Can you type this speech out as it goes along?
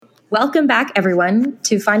Welcome back, everyone,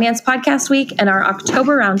 to Finance Podcast Week and our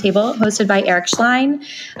October Roundtable, hosted by Eric Schlein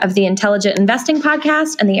of the Intelligent Investing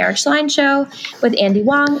Podcast and the Eric Schlein Show, with Andy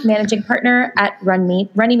Wong, Managing Partner at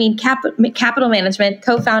Runnymede Capital Management,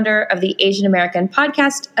 co-founder of the Asian American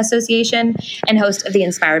Podcast Association, and host of the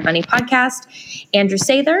Inspired Money Podcast, Andrew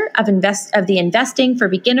Sather of the Investing for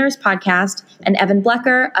Beginners Podcast, and Evan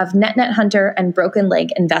Blecker of NetNet Hunter and Broken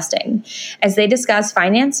Leg Investing, as they discuss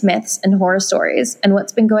finance myths and horror stories and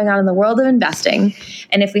what's been going on in the world of investing,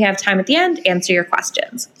 and if we have time at the end, answer your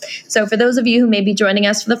questions. So for those of you who may be joining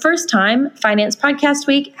us for the first time, Finance Podcast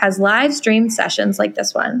Week has live streamed sessions like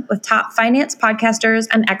this one with top finance podcasters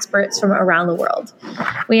and experts from around the world.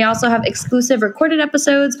 We also have exclusive recorded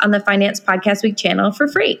episodes on the Finance Podcast Week channel for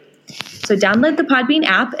free. So download the Podbean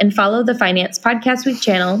app and follow the Finance Podcast Week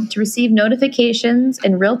channel to receive notifications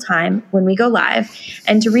in real time when we go live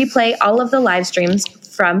and to replay all of the live streams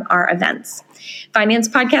from our events. Finance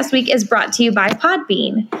Podcast Week is brought to you by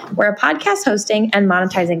Podbean. We're a podcast hosting and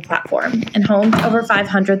monetizing platform and home to over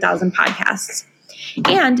 500,000 podcasts.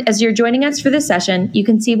 And as you're joining us for this session, you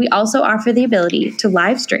can see we also offer the ability to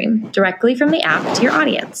live stream directly from the app to your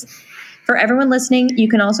audience. For everyone listening, you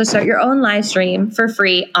can also start your own live stream for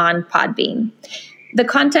free on Podbean. The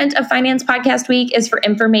content of Finance Podcast Week is for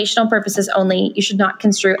informational purposes only. You should not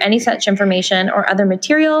construe any such information or other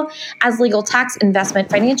material as legal, tax, investment,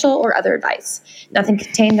 financial, or other advice. Nothing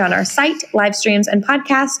contained on our site, live streams, and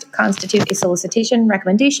podcast constitute a solicitation,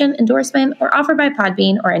 recommendation, endorsement, or offer by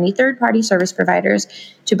Podbean or any third-party service providers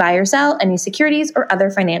to buy or sell any securities or other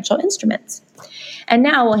financial instruments. And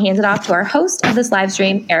now we'll hand it off to our host of this live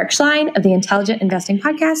stream, Eric Schlein of the Intelligent Investing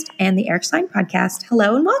Podcast and the Eric Schlein Podcast.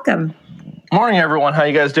 Hello and welcome. Morning, everyone. How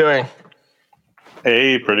you guys doing?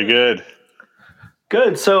 Hey, pretty good.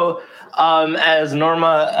 Good. So, as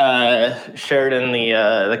Norma shared in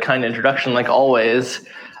the kind introduction, like always,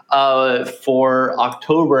 for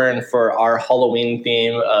October and for our Halloween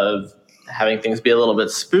theme of having things be a little bit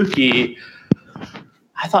spooky,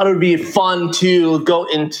 I thought it would be fun to go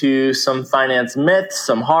into some finance myths,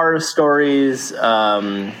 some horror stories,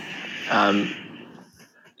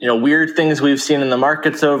 weird things we've seen in the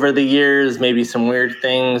markets over the years, maybe some weird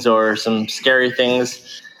things or some scary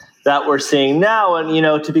things that we're seeing now. And,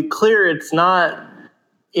 to be clear, it's not,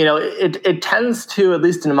 it tends to, at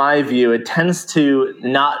least in my view, it tends to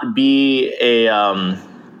not be a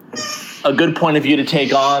good point of view to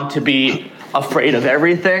take on, to be afraid of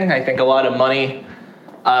everything. I think a lot of money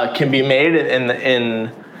can be made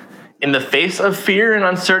in the face of fear and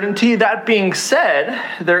uncertainty. That being said,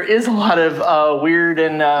 there is a lot of weird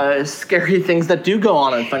and scary things that do go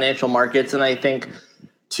on in financial markets, and I think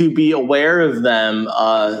to be aware of them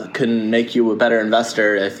can make you a better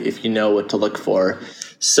investor if you know what to look for.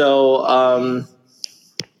 So, Evan,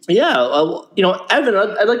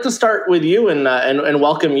 I'd like to start with you and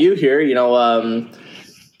welcome you here.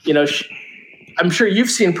 I'm sure you've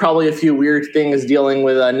seen probably a few weird things dealing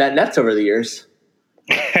with net nets over the years.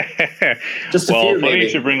 Just a few, funny you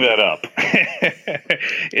should bring that up.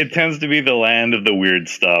 It tends to be the land of the weird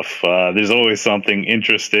stuff. There's always something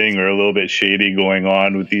interesting or a little bit shady going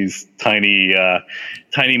on with these tiny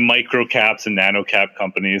micro caps and nano cap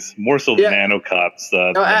companies. More so the nano caps.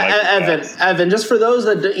 Evan, just for those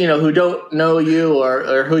that who don't know you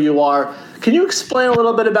or who you are, can you explain a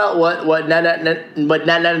little bit about what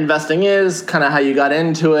net investing is, kind of how you got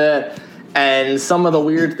into it, and some of the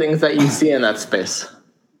weird things that you see in that space?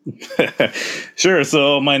 Sure.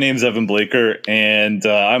 So my name's Evan Blecker, and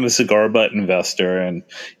I'm a cigar butt investor. And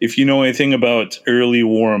if you know anything about early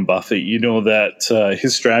Warren Buffett, you know that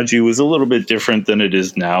his strategy was a little bit different than it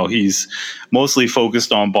is now. He's mostly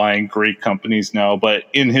focused on buying great companies now, but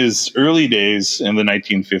in his early days in the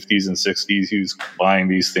 1950s and 60s, he was buying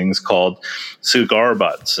these things called cigar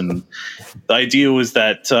butts. And the idea was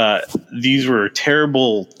that these were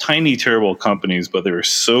terrible companies, but they were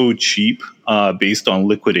so cheap based on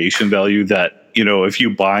liquidation value that, if you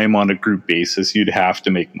buy them on a group basis, you'd have to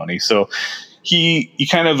make money. So he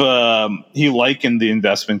kind of he likened the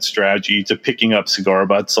investment strategy to picking up cigar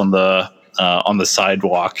butts on the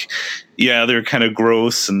sidewalk. Yeah, they're kind of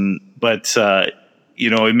gross, but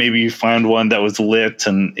maybe you find one that was lit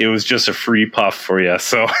and it was just a free puff for you.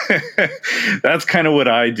 So that's kind of what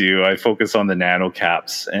I do. I focus on the nano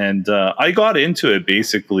caps, and I got into it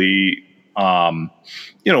basically,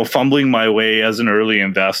 fumbling my way as an early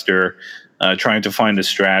investor, trying to find a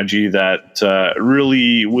strategy that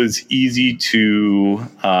really was easy to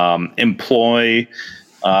employ,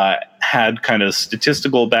 had kind of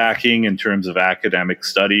statistical backing in terms of academic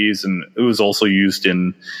studies, and it was also used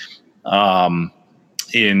in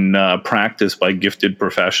practice by gifted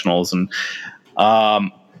professionals. And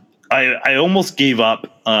I almost gave up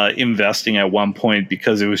investing at one point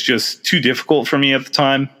because it was just too difficult for me at the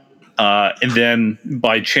time. And then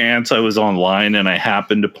by chance I was online and I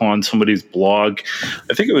happened upon somebody's blog.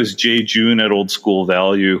 I think it was Jay June at Old School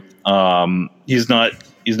Value. He's not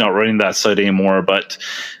running that site anymore, but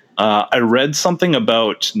I read something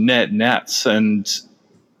about net nets, and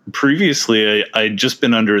previously I'd just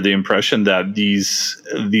been under the impression that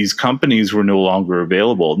these companies were no longer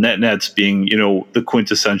available. Net nets being, the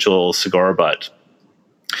quintessential cigar butt.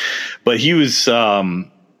 But he was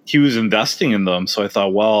investing in them. So I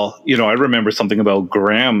thought, well, I remember something about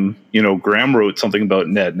Graham. Graham wrote something about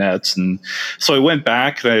net nets. And so I went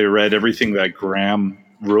back and I read everything that Graham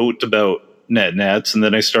wrote about net nets. And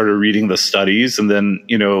then I started reading the studies. And then,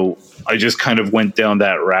 I just kind of went down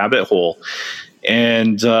that rabbit hole.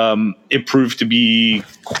 And it proved to be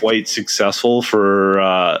quite successful for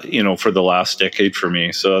the last decade for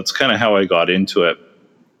me. So that's kind of how I got into it.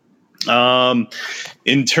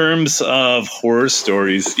 In terms of horror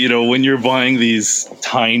stories, when you're buying these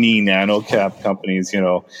tiny nano cap companies,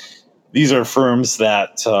 these are firms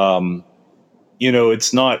that,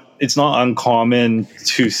 it's not uncommon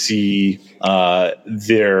to see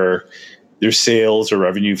their sales or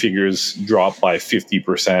revenue figures drop by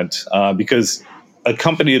 50%, because a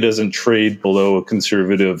company doesn't trade below a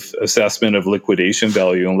conservative assessment of liquidation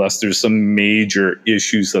value unless there's some major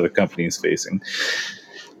issues that the company is facing.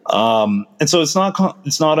 And so it's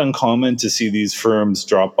not uncommon to see these firms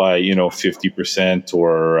drop by 50%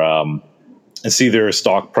 or see their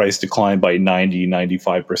stock price decline by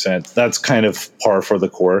 95%. That's kind of par for the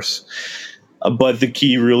course. But the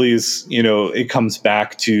key really is it comes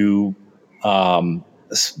back to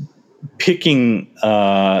picking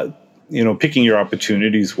your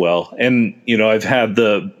opportunities well. And I've had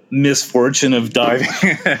the misfortune of diving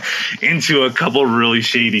into a couple really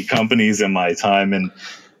shady companies in my time, and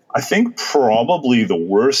I think probably the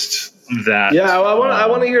worst that... Yeah, I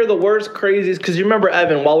want to hear the worst crazies, because you remember,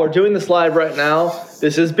 Evan, while we're doing this live right now,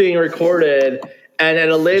 this is being recorded, and at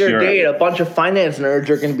a later date, a bunch of finance nerds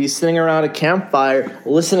are going to be sitting around a campfire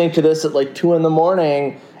listening to this at like 2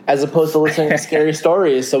 a.m, as opposed to listening to scary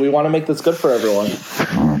stories. So we want to make this good for everyone.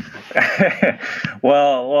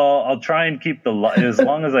 Well, I'll try and keep as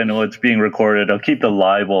long as I know it's being recorded, I'll keep the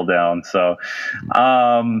libel down. So,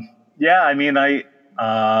 I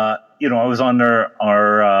was on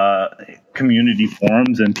our community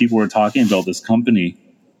forums, and people were talking about this company,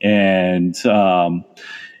 and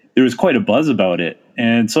there was quite a buzz about it.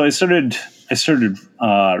 And so I started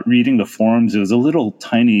reading the forums. It was a little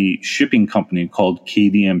tiny shipping company called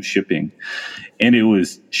KDM Shipping, and it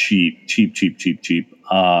was cheap.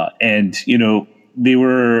 And they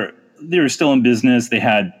were still in business. They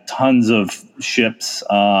had tons of ships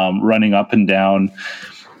running up and down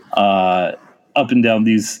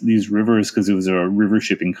these rivers, because it was a river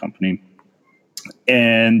shipping company.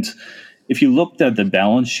 And if you looked at the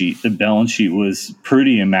balance sheet was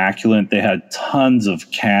pretty immaculate. They had tons of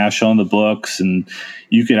cash on the books, and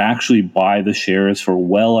you could actually buy the shares for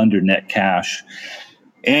well under net cash.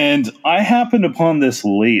 And I happened upon this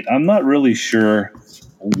late. I'm not really sure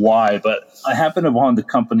why, but I happened upon the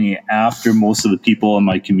company after most of the people in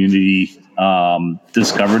my community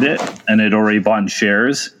discovered it and had already bought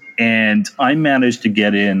shares. And I managed to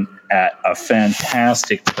get in at a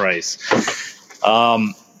fantastic price.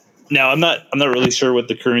 Now I'm not really sure what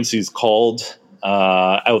the currency is called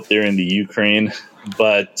out there in the Ukraine,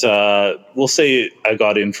 but we'll say I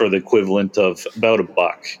got in for the equivalent of about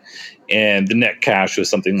 $1, and the net cash was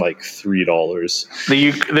something like $3.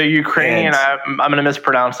 The Ukrainian, I'm going to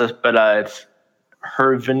mispronounce this, but it's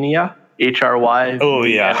Hryvnia, HRY. Oh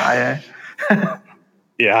yeah.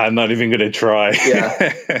 Yeah, I'm not even going to try.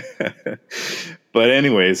 Yeah. But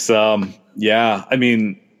anyways, I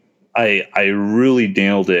really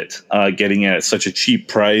nailed it getting it at such a cheap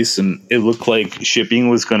price, and it looked like shipping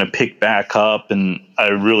was going to pick back up, and I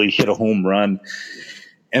really hit a home run.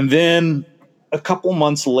 And then a couple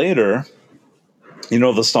months later,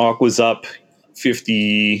 the stock was up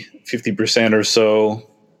 50% or so,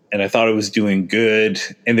 and I thought it was doing good.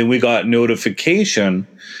 And then we got notification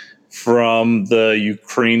from the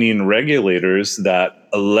Ukrainian regulators that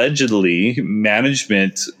allegedly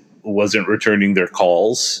management wasn't returning their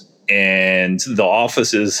calls, and the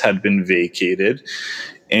offices had been vacated,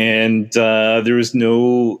 and there was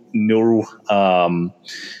no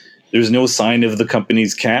sign of the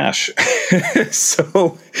company's cash.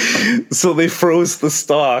 so they froze the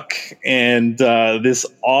stock, and this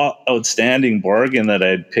outstanding bargain that I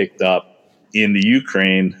had picked up in the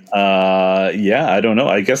Ukraine. I don't know.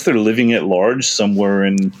 I guess they're living at large somewhere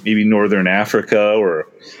in maybe northern Africa or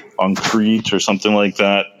on Crete or something like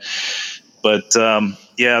that. But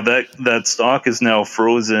that stock is now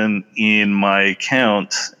frozen in my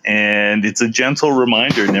account, and it's a gentle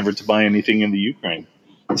reminder never to buy anything in the Ukraine,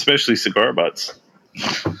 especially cigar butts.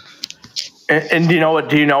 And do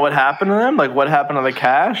you know what happened to them? Like, what happened to the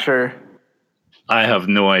cash? Or I have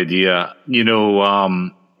no idea.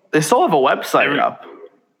 They still have a website up.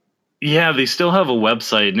 Yeah, they still have a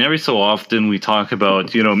website, and every so often we talk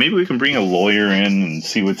about, maybe we can bring a lawyer in and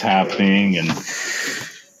see what's happening.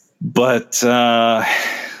 But I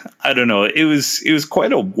don't know. It was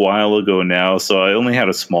quite a while ago now, so I only had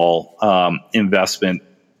a small investment,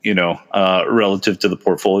 relative to the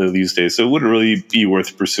portfolio these days. So it wouldn't really be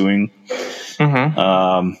worth pursuing.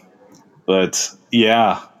 Mm-hmm. But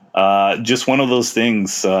yeah. Just one of those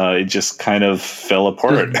things. It just kind of fell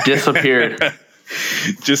apart. Just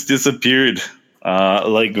disappeared.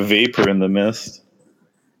 Like vapor in the mist.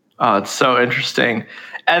 Oh, it's so interesting.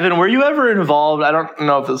 Evan, were you ever involved? I don't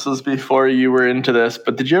know if this was before you were into this,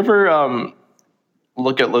 but did you ever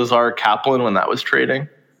look at Lazard Kaplan when that was trading?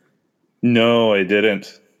 No, I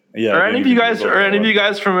didn't. Yeah. Are any of you guys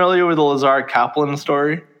familiar with the Lazard Kaplan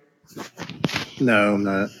story? No, I'm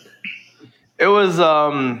not. It was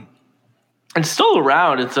it's still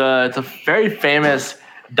around. It's a very famous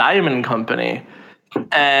diamond company.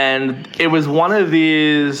 And it was one of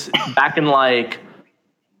these back in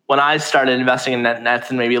when I started investing in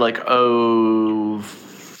nets in maybe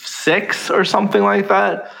 2006 or something like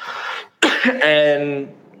that.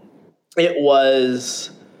 And it was,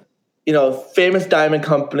 famous diamond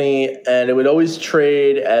company, and it would always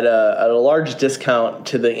trade at a large discount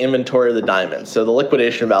to the inventory of the diamonds. So the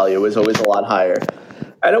liquidation value was always a lot higher.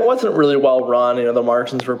 And it wasn't really well run. The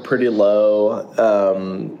margins were pretty low.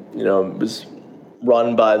 It was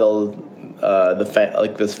run by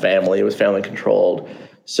this family. It was family controlled,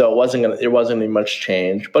 so there wasn't any much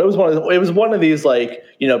change. But it was one of these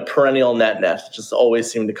perennial nets. Just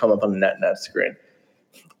always seemed to come up on the net screen.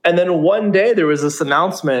 And then one day there was this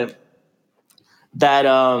announcement that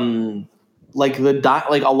a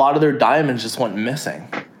lot of their diamonds just went missing.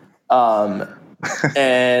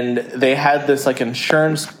 And they had this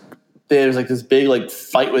insurance. There was this big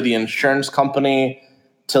fight with the insurance company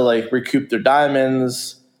to recoup their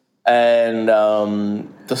diamonds, and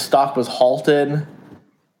the stock was halted.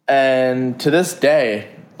 And to this day,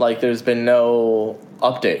 there's been no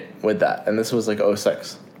update with that. And this was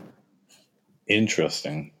 2006.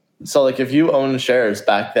 Interesting. So if you own shares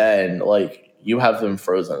back then, you have them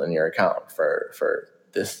frozen in your account for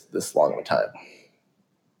this long of a time.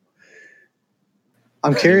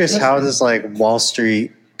 I'm curious, how does Wall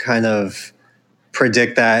Street kind of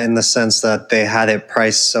predict that, in the sense that they had it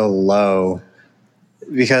priced so low?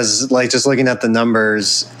 Because just looking at the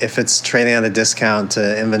numbers, if it's trading at a discount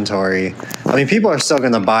to inventory, people are still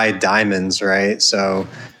going to buy diamonds, right? So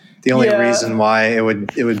the only reason why it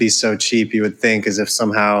would be so cheap, you would think, is if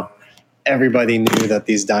somehow everybody knew that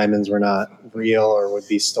these diamonds were not real or would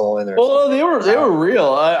be stolen. They were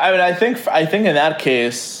real. I think in that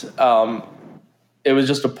case, it was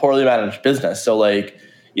just a poorly managed business. So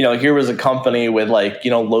here was a company with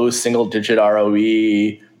low single digit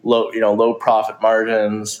ROE, low profit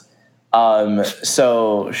margins.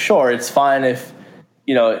 So sure, it's fine if,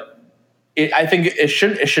 I think it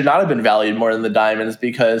should not have been valued more than the diamonds,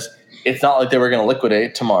 because it's not like they were going to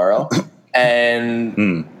liquidate tomorrow.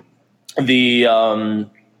 And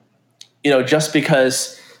just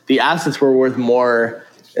because the assets were worth more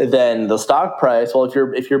than the stock price. Well,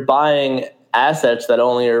 if you're buying assets that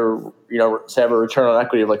only are, say have a return on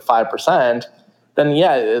equity of 5%, then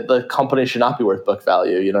the company should not be worth book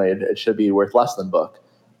value. It should be worth less than book.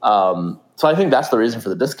 So I think that's the reason for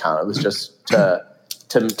the discount. It was just to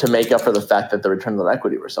make up for the fact that the returns on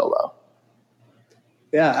equity were so low.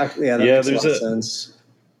 That makes a lot of sense.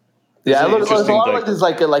 Yeah, there's a lot of these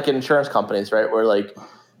insurance companies, right? Where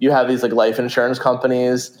you have these life insurance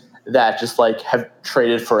companies that just have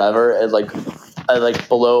traded forever at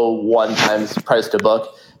below 1 times price to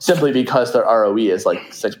book, simply because their ROE is 6%,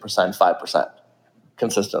 5%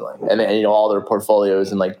 consistently, and all their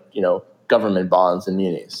portfolios in government bonds and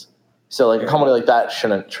munis. So a company like that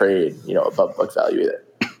shouldn't trade above book value either.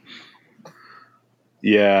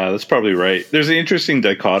 Yeah, that's probably right. There's an interesting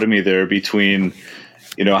dichotomy there between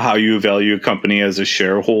how you value a company as a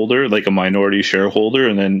shareholder, like a minority shareholder,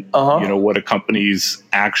 and then what a company's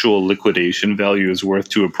actual liquidation value is worth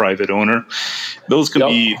to a private owner. Those can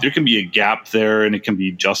there can be a gap there, and it can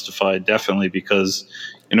be justified, definitely, because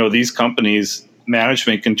these companies,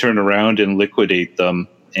 management can turn around and liquidate them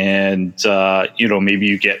and maybe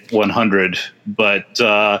you get 100, but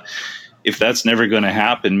if that's never going to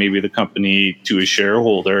happen, maybe the company, to a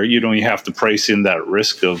shareholder, you have to price in that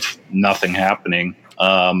risk of nothing happening.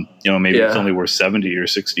 Maybe it's only worth 70 or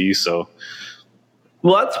 60. So,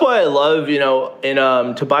 well, that's why I love,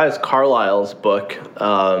 in Tobias Carlyle's book,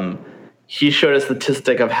 he showed a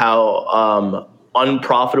statistic of how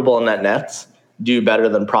unprofitable net nets do better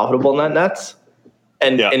than profitable net nets.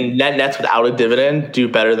 And net nets without a dividend do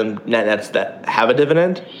better than net nets that have a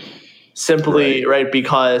dividend. Simply, right?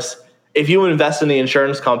 Because if you invest in the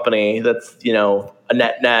insurance company that's, a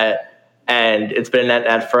net and it's been a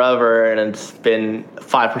net forever and it's been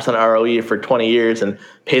 5% ROE for 20 years and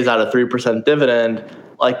pays out a 3% dividend,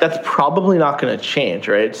 like that's probably not going to change,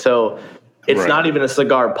 right? So it's not even a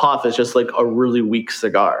cigar puff. It's just like a really weak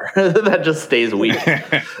cigar that just stays weak.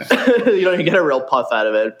 You get a real puff out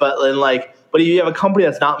of it. But if you have a company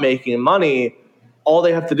that's not making money, all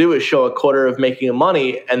they have to do is show a quarter of making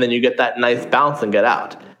money, and then you get that nice bounce and get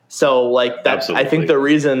out. So I think the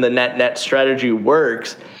reason the net strategy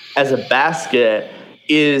works as a basket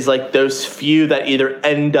is those few that either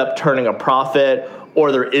end up turning a profit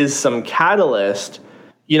or there is some catalyst,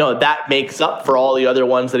 that makes up for all the other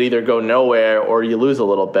ones that either go nowhere or you lose a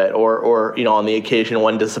little bit or on the occasion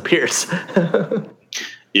one disappears.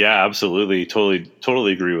 Yeah, absolutely.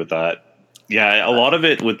 Totally agree with that. Yeah, a lot of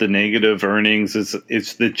it with the negative earnings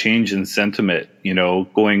it's the change in sentiment,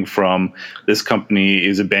 going from this company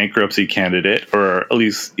is a bankruptcy candidate, or at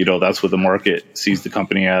least, that's what the market sees the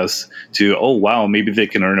company as, to, oh, wow, maybe they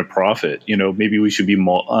can earn a profit. Maybe we should be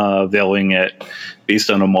valuing it based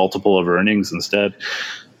on a multiple of earnings instead.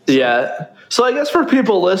 Yeah. So I guess for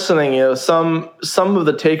people listening, some of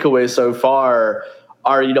the takeaways so far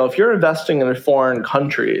are, if you're investing in foreign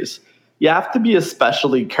countries, you have to be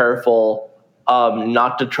especially careful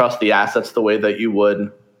not to trust the assets the way that you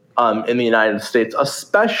would in the United States,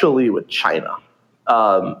 especially with China.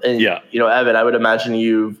 Evan, I would imagine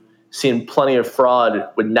you've seen plenty of fraud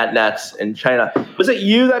with net nets in China. Was it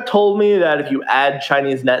you that told me that if you add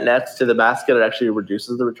Chinese net nets to the basket, it actually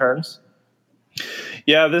reduces the returns?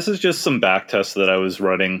 Yeah, this is just some back tests that I was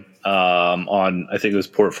running on, I think it was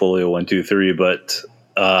Portfolio 123, but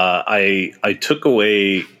I took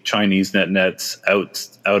away Chinese net nets out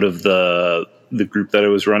of the group that I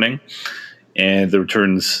was running, and the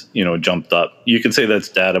returns, jumped up. You can say that's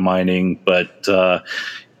data mining, but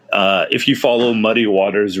if you follow Muddy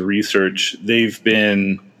Waters Research, they've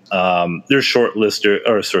been they're short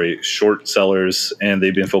sellers, and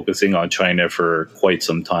they've been focusing on China for quite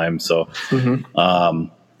some time. So,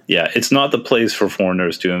 it's not the place for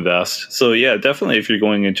foreigners to invest. So, yeah, definitely, if you're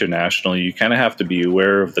going international, you kind of have to be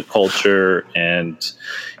aware of the culture and,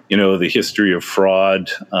 the history of fraud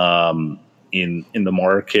in the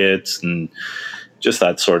markets and just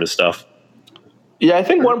that sort of stuff. Yeah, I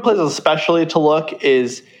think one place especially to look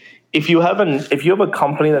is if you have a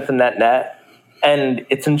company that's a net and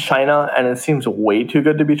it's in China and it seems way too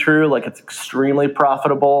good to be true, like it's extremely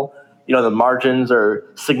profitable, the margins are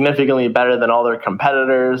significantly better than all their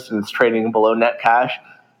competitors and it's trading below net cash,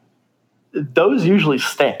 those usually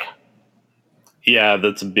stink. Yeah,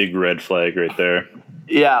 that's a big red flag right there.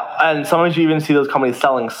 Yeah, and sometimes you even see those companies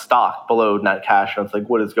selling stock below net cash, and it's like,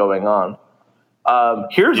 what is going on?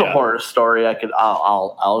 Here's a horror story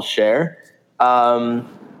I'll share.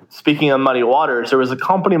 Speaking of Muddy Waters, there was a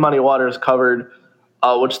company Muddy Waters covered,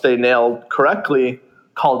 which they nailed correctly,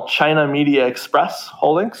 called China Media Express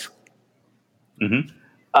Holdings. Mm-hmm.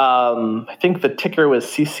 I think the ticker was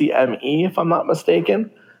CCME, if I'm not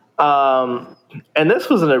mistaken. And this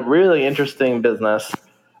was a really interesting business.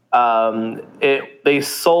 They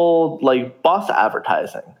sold bus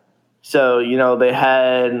advertising. So, they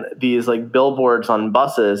had these billboards on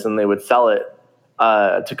buses, and they would sell it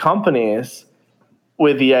to companies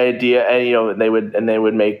with the idea, and they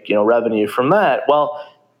would make revenue from that. Well,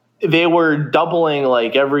 they were doubling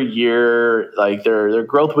every year. Their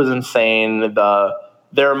growth was insane.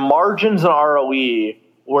 Their margins and ROE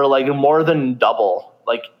were more than double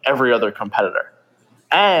every other competitor,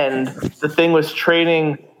 and the thing was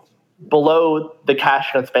trading below the cash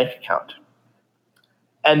in its bank account.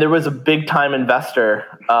 And there was a big time investor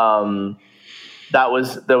that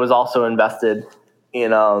was also invested in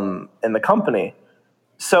the company.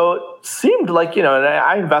 So it seemed and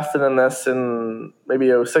I invested in this in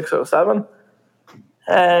maybe 06, 07.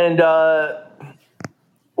 And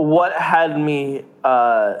what had me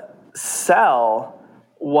sell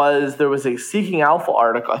was there was a Seeking Alpha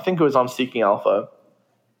article. I think it was on Seeking Alpha.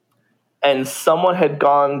 And someone had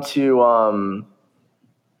gone to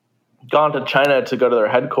China to go to their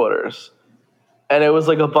headquarters. and it was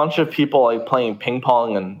like a bunch of people like playing ping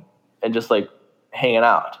pong and just like hanging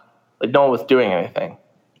out. Like no one was doing anything.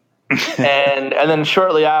 and then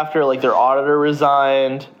shortly after, like their auditor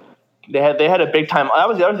resigned. They had a big time. That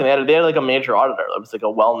was the other thing. They had like a major auditor. It was like a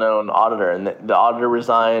well-known auditor, and the auditor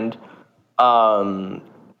resigned.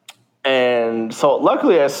 And so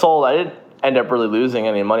luckily I sold. I didn't end up really losing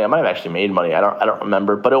any money. I might have actually made money. I don't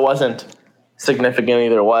remember, but it wasn't significant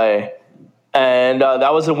either way. And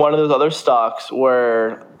that was in one of those other stocks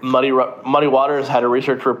where Muddy Waters had a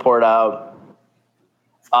research report out.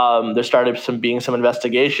 There started being some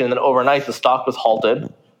investigation, and then overnight the stock was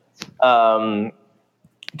halted.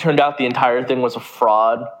 Turned out the entire thing was a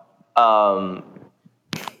fraud.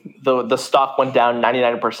 The stock went down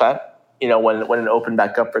 99%. When it opened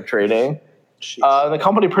back up for trading, the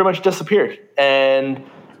company pretty much disappeared, and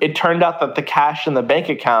it turned out that the cash in the bank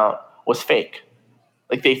account was fake.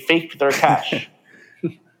 Like they faked their cash.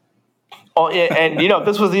 And if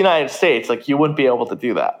this was the United States, like you wouldn't be able to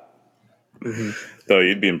do that. Mm-hmm. So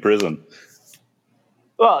you'd be in prison.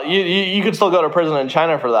 Well, you could still go to prison in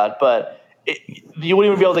China for that, but you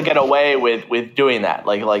wouldn't even be able to get away with doing that.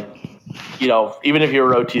 Like even if you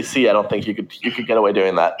were OTC, I don't think you could get away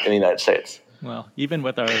doing that in the United States. Well, even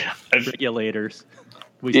with our regulators,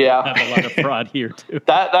 we still have a lot of fraud here too.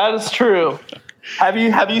 That is true. Have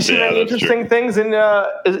you seen any interesting things in?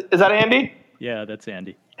 Is that Andy? Yeah, that's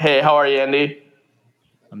Andy. Hey, how are you, Andy?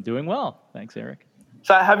 I'm doing well, thanks, Eric.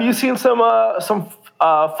 So, have you seen some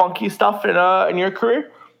funky stuff in your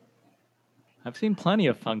career? I've seen plenty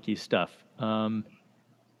of funky stuff. Enron,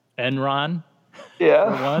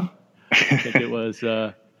 yeah. For one. I think it was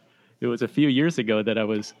a few years ago that I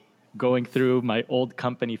was going through my old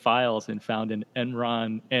company files and found an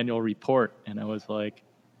Enron annual report, and I was like,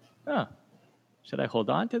 should I hold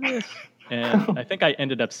on to this? And I think I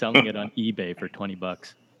ended up selling it on eBay for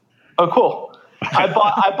 $20. Oh, cool. I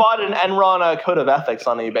bought an Enron code of ethics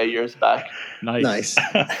on eBay years back. Nice.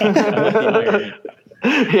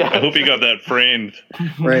 Yeah. I hope you got that framed.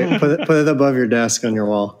 Right. Put it above your desk on your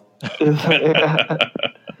wall.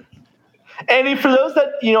 Andy, for those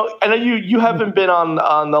that, I know you haven't been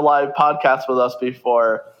on the live podcast with us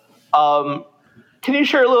before. Can you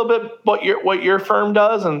share a little bit what your firm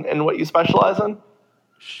does and what you specialize in?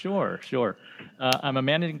 Sure. I'm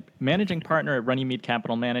a managing partner at Runnymede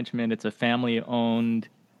Capital Management. It's a family-owned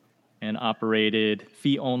and operated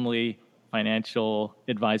fee-only financial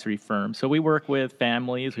advisory firm. So we work with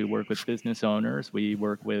families, we work with business owners, we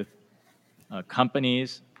work with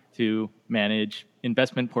companies to manage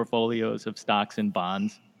investment portfolios of stocks and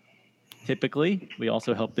bonds. Typically, we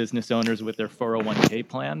also help business owners with their 401k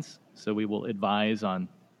plans. So we will advise on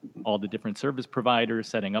all the different service providers,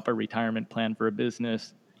 setting up a retirement plan for a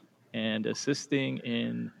business, and assisting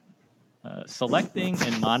in selecting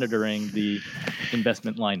and monitoring the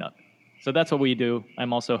investment lineup. So that's what we do.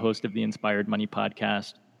 I'm also host of the Inspired Money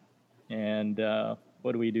podcast. And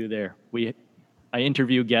what do we do there? I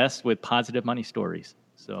interview guests with positive money stories.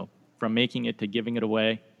 So from making it to giving it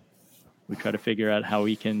away, we try to figure out how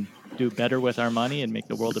we can do better with our money and make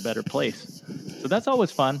the world a better place. So that's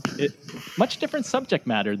always fun. Much different subject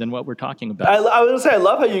matter than what we're talking about. I was going to say, I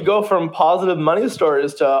love how you go from positive money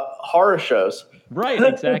stories to horror shows. Right,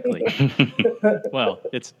 exactly. Well,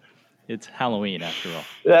 it's Halloween after all.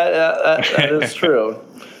 That is true.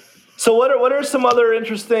 So what are some other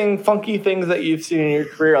interesting, funky things that you've seen in your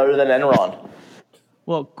career other than Enron?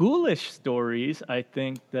 Well, ghoulish stories, I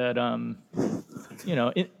think that,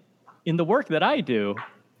 in the work that I do,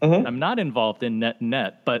 mm-hmm. I'm not involved in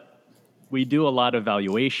net, but we do a lot of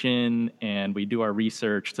valuation and we do our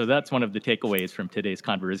research. So that's one of the takeaways from today's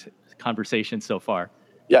conversation so far.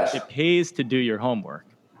 Yes. It pays to do your homework,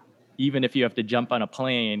 even if you have to jump on a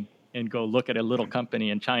plane and go look at a little company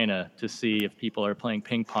in China to see if people are playing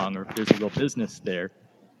ping pong or if there's a real business there.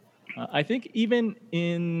 I think even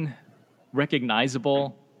in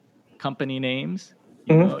recognizable company names,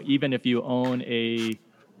 mm-hmm. Even if you own a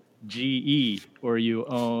GE or you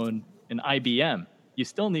own an IBM, you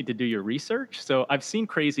still need to do your research. So I've seen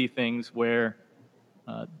crazy things where,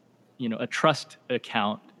 a trust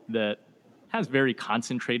account that has very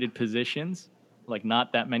concentrated positions, like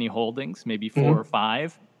not that many holdings, maybe 4 mm-hmm. or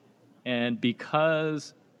 5. And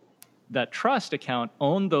because that trust account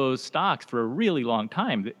owned those stocks for a really long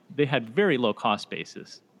time, they had very low cost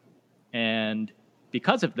basis. And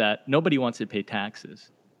because of that, nobody wants to pay taxes.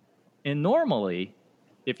 And normally,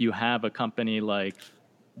 if you have a company like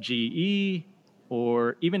GE,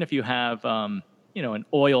 or even if you have, an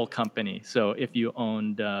oil company, so if you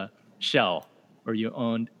owned Shell or you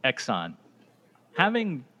owned Exxon,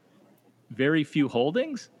 having very few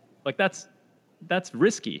holdings, like that's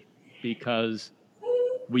risky because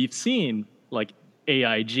we've seen like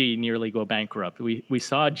AIG nearly go bankrupt. We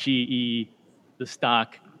saw GE, the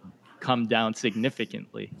stock, come down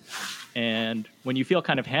significantly. And when you feel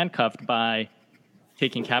kind of handcuffed by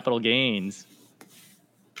taking capital gains,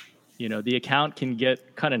 the account can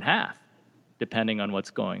get cut in half depending on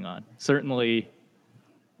what's going on. Certainly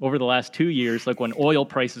over the last 2 years, like when oil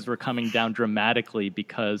prices were coming down dramatically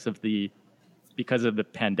because of the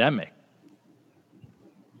pandemic.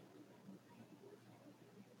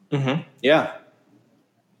 Mm-hmm. Yeah.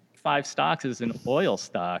 5 stocks is an oil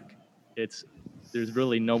stock. There's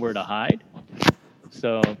really nowhere to hide.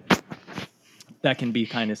 So that can be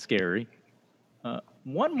kind of scary.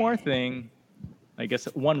 One more thing, I guess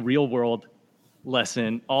one real world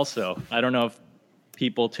lesson also. I don't know if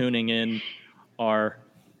people tuning in are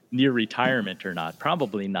near retirement or not.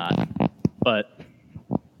 Probably not. But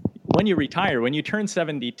when you retire, when you turn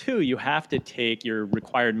 72, you have to take your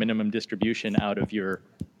required minimum distribution out of your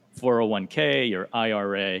 401k, your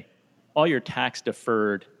IRA, all your tax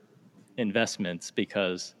deferred investments,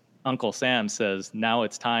 because Uncle Sam says now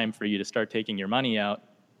it's time for you to start taking your money out,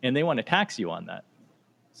 and they want to tax you on that.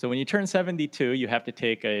 So when you turn 72, you have to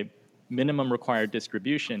take a minimum required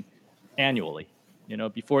distribution annually,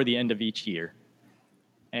 before the end of each year.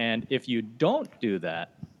 And if you don't do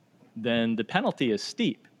that, then the penalty is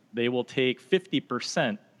steep. They will take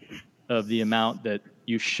 50% of the amount that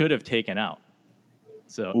you should have taken out.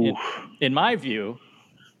 So in my view,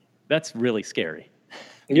 that's really scary.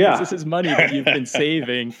 Yeah. This is money that you've been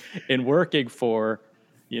saving and working for,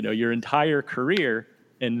 your entire career.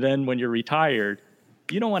 And then when you're retired,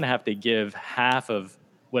 you don't want to have to give half of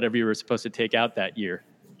whatever you were supposed to take out that year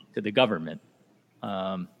to the government.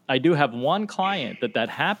 I do have one client that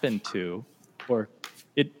happened to,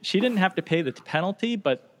 she didn't have to pay the penalty,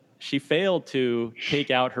 but she failed to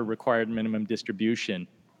take out her required minimum distribution.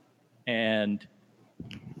 And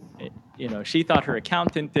she thought her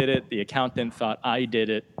accountant did it. The accountant thought I did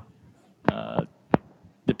it.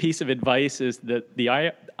 The piece of advice is that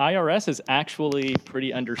the IRS is actually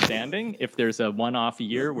pretty understanding. If there's a one-off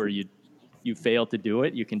year where you fail to do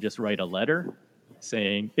it, you can just write a letter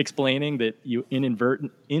explaining that you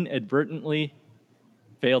inadvertently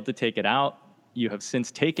failed to take it out. You have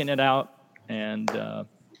since taken it out, and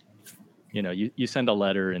you send a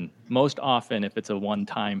letter. And most often, if it's a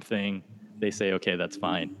one-time thing, they say, okay, that's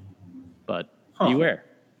fine. But beware,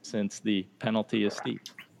 since the penalty is steep.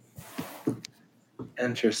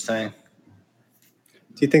 Interesting.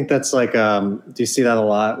 Do you think that's like, do you see that a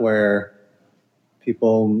lot where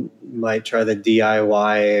people might try to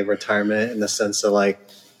DIY retirement in the sense of like,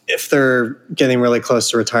 if they're getting really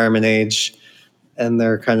close to retirement age and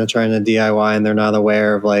they're kind of trying to DIY and they're not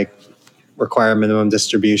aware of like required minimum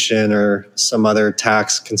distribution or some other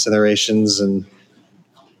tax considerations, and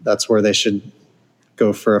that's where they should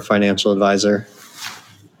go for a financial advisor?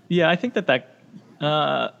 Yeah, I think that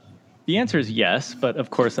the answer is yes, but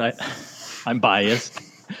of course I'm biased.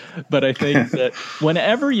 But I think that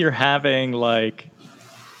whenever you're having like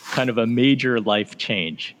kind of a major life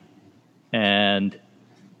change, and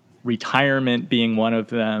retirement being one of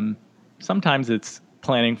them, sometimes it's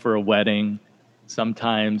planning for a wedding,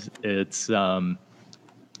 sometimes it's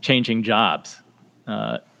changing jobs.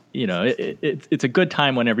 It's a good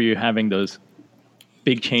time whenever you're having those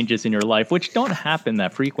big changes in your life, which don't happen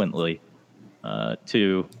that frequently,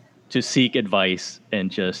 to seek advice and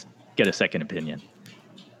just get a second opinion.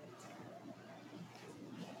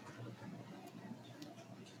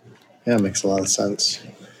 Yeah, it makes a lot of sense.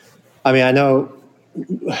 I mean, I know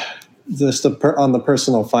just on the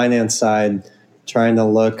personal finance side, trying to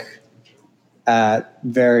look at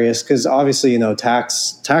various, because obviously,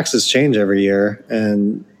 taxes change every year,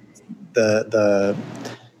 and the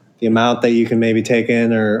amount that you can maybe take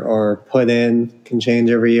in or put in can change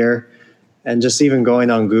every year. And just even going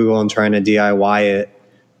on Google and trying to DIY it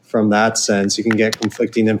from that sense, you can get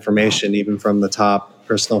conflicting information even from the top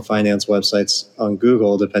personal finance websites on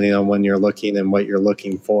Google, depending on when you're looking and what you're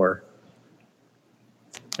looking for.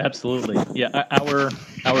 Absolutely. Yeah,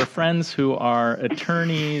 our friends who are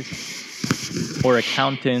attorneys or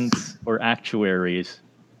accountants or actuaries,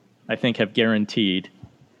 I think, have guaranteed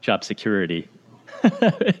job security.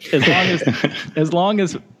 as long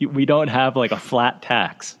as we don't have like a flat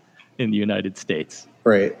tax in the United States.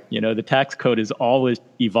 Right. The tax code is always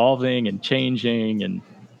evolving and changing, and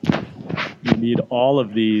you need all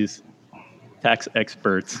of these tax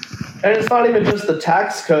experts. And it's not even just the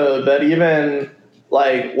tax code, but even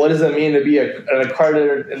like, what does it mean to be an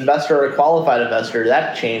accredited investor or a qualified investor?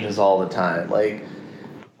 That changes all the time. Like,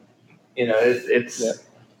 it's yeah.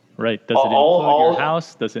 Right. Does it include your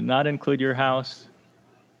house? Does it not include your house?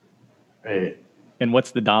 Right. And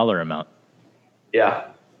what's the dollar amount? Yeah.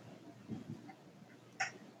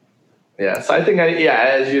 Yeah, so I think,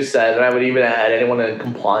 as you said, and I would even add anyone in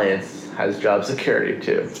compliance has job security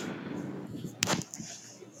too.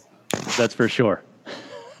 That's for sure.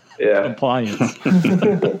 Yeah. Compliance.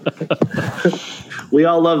 We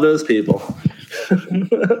all love those people.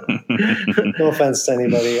 No offense to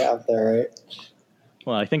anybody out there, right?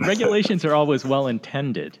 Well, I think regulations are always well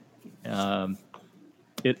intended.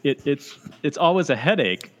 It's always a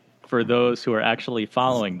headache for those who are actually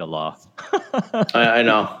following the law. I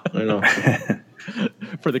know.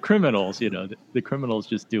 For the criminals, the criminals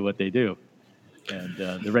just do what they do, and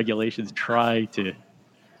the regulations try to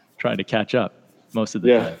catch up most of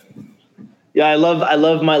the time. Yeah, I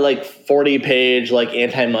love my 40-page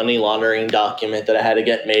anti-money laundering document that I had to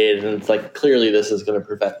get made, and it's clearly this is going to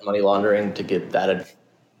prevent money laundering to get that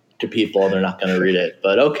to people, and they're not going to read it.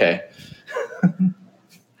 But okay.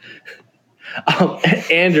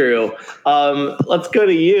 Andrew, let's go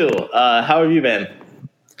to you. How have you been?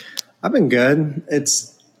 I've been good.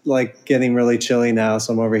 It's getting really chilly now,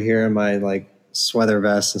 so I'm over here in my sweater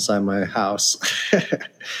vest inside my house.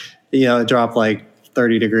 It dropped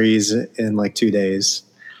 30 degrees in 2 days.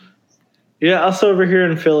 Yeah, us over here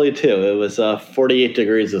in Philly too. It was 48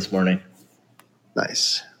 degrees this morning.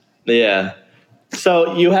 Nice. Yeah.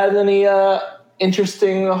 So you had any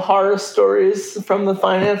interesting horror stories from the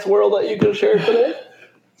finance world that you could share today?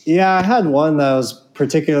 Yeah, I had one that was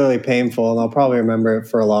particularly painful, and I'll probably remember it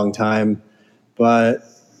for a long time. But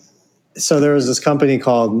so there was this company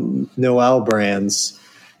called Noel Brands,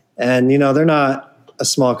 and they're not a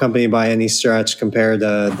small company by any stretch compared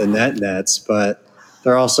to the NetNets, but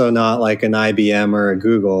they're also not like an IBM or a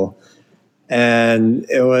Google. And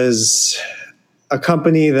it was a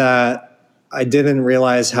company that I didn't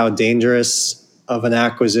realize how dangerous of an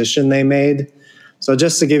acquisition they made. So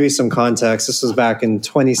just to give you some context, this was back in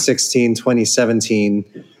 2016,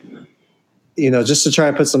 2017. Just to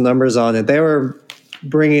try to put some numbers on it, they were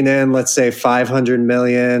bringing in, let's say, 500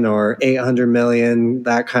 million or 800 million,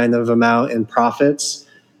 that kind of amount in profits.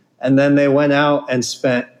 And then they went out and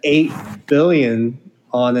spent 8 billion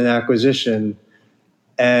on an acquisition,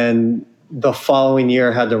 and the following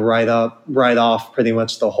year had to write off pretty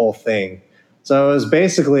much the whole thing. So it was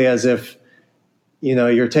basically as if,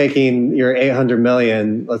 you're taking your 800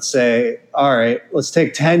 million, let's say, all right, let's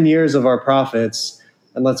take 10 years of our profits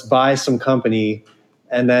and let's buy some company.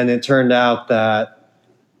 And then it turned out that,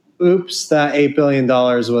 oops, that $8 billion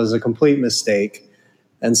was a complete mistake.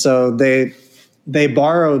 And so they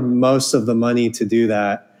borrowed most of the money to do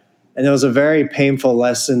that. And it was a very painful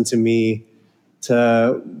lesson to me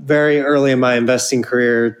to very early in my investing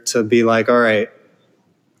career to be like, all right,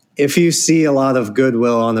 if you see a lot of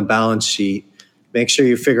goodwill on the balance sheet, make sure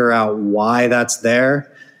you figure out why that's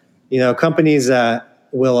there. Companies that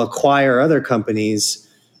will acquire other companies,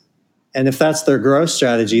 and if that's their growth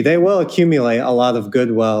strategy, they will accumulate a lot of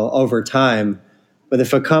goodwill over time. But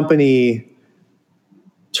if a company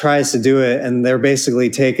tries to do it and they're basically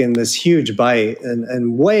taking this huge bite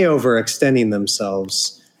and way overextending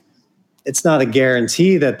themselves, it's not a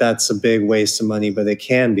guarantee that that's a big waste of money, but it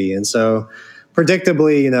can be. And so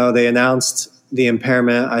predictably, they announced the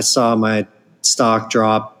impairment. I saw my stock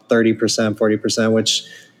drop 30%, 40%, which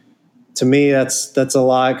to me, that's a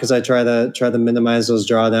lot because I try to minimize those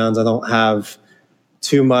drawdowns. I don't have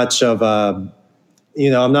too much of a,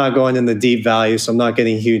 I'm not going in the deep value, so I'm not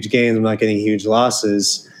getting huge gains. I'm not getting huge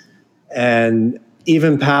losses. And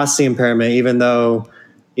even past the impairment, even though,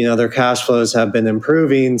 their cash flows have been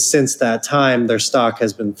improving since that time, their stock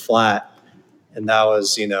has been flat. And that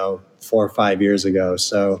was, 4 or 5 years ago.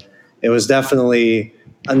 So it was definitely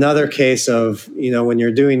another case of, when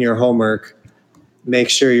you're doing your homework, make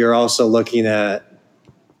sure you're also looking at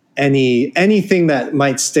anything that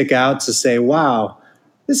might stick out to say, wow,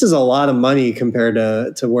 this is a lot of money compared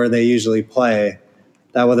to where they usually play.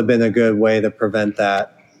 That would have been a good way to prevent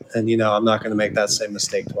that. And, I'm not going to make that same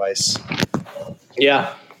mistake twice.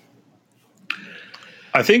 Yeah.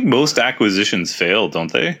 I think most acquisitions fail,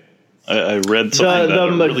 don't they? I read something that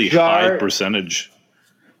a really high percentage.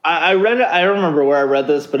 I read it. I don't remember where I read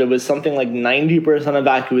this, but it was something like 90% of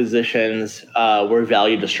acquisitions were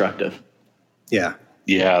value destructive. Yeah.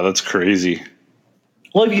 Yeah, that's crazy.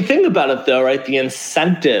 Well, if you think about it, though, right, the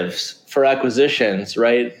incentives for acquisitions,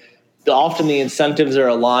 right, often the incentives are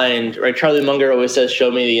aligned, right? Charlie Munger always says, show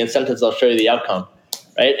me the incentives, I'll show you the outcome,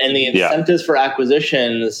 right? And the incentives for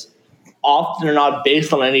acquisitions often are not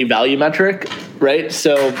based on any value metric, right?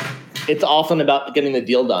 So it's often about getting the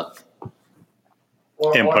deal done.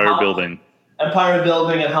 Empire building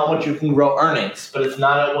and how much you can grow earnings, but it's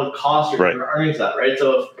not at what cost you're going to grow earnings at, right?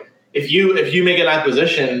 So if you make an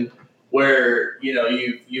acquisition where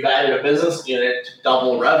you've added a business unit to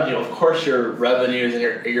double revenue, of course your revenues and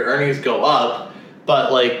your earnings go up,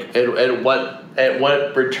 but like at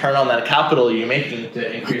what return on that capital are you making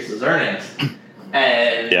to increase those earnings?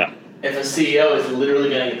 And if a CEO is literally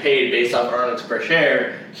getting paid based off earnings per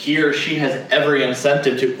share, he or she has every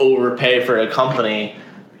incentive to overpay for a company,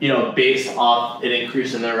 based off an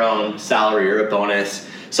increase in their own salary or a bonus.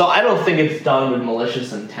 So I don't think it's done with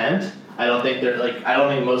malicious intent. I don't think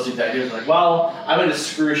most executives are like, well, I'm going to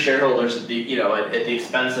screw shareholders at the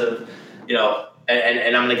expense of,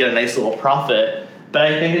 and I'm going to get a nice little profit. But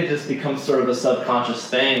I think it just becomes sort of a subconscious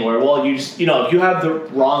thing where, well, if you have the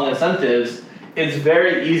wrong incentives, it's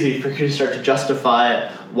very easy for you to start to justify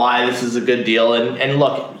why this is a good deal. And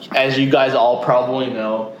look, as you guys all probably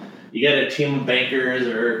know, you get a team of bankers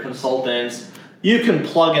or consultants, you can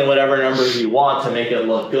plug in whatever numbers you want to make it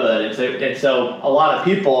look good. And so a lot of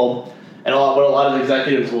people, and what a lot of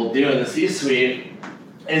executives will do in the C-suite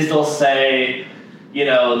is they'll say,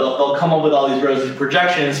 they'll come up with all these rosy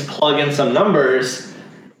projections, plug in some numbers,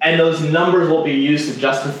 and those numbers will be used to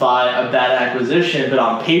justify a bad acquisition, but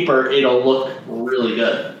on paper, it'll look really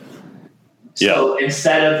good. So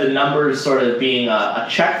instead of the numbers sort of being a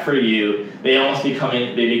check for you, they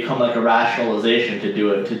become like a rationalization to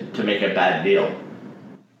do it, to make a bad deal.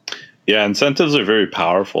 Yeah, incentives are very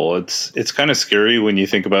powerful. It's kind of scary when you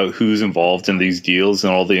think about who's involved in these deals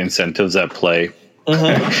and all the incentives at play.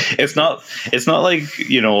 Mm-hmm. It's not like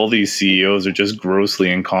all these CEOs are just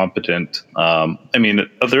grossly incompetent. There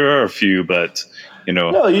are a few, but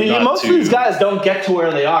most of these guys don't get to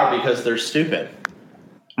where they are because they're stupid.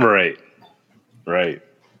 Right.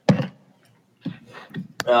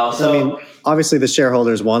 Obviously the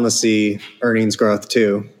shareholders want to see earnings growth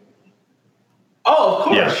too. Oh, of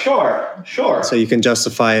course, sure. So you can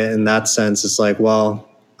justify it in that sense. It's like, well,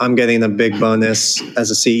 I'm getting a big bonus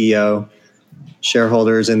as a CEO.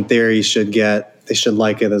 Shareholders, in theory, should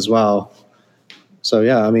like it as well. So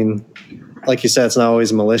yeah, like you said, it's not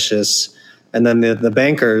always malicious. And then the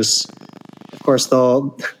bankers, of course,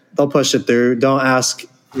 they'll push it through. Don't ask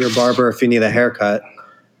your barber if you need a haircut.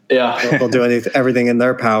 Yeah, they'll do everything in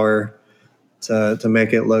their power to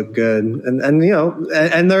make it look good.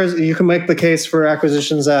 And there's, you can make the case for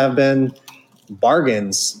acquisitions that have been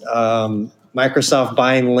bargains. Microsoft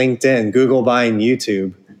buying LinkedIn, Google buying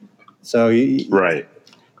YouTube. So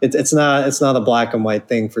it's not a black and white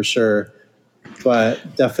thing for sure,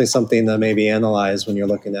 but definitely something to maybe analyze when you're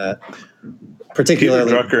looking at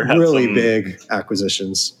particularly really big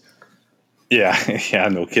acquisitions. Yeah,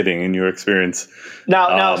 no kidding. In your experience,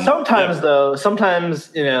 now sometimes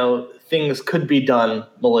things could be done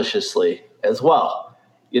maliciously as well.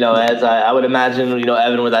 As I would imagine,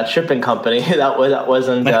 Evan with that shipping company, that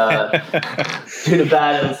wasn't due to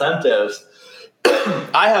bad incentives.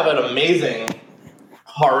 I have an amazing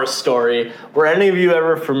horror story. Were any of you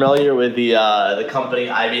ever familiar with the company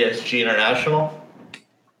IBSG International?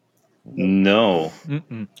 No.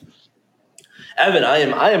 Mm-mm. Evan,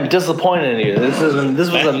 I am disappointed in you. This was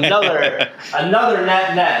another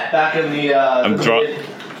net back in the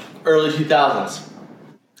early 2000s.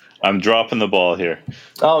 I'm dropping the ball here.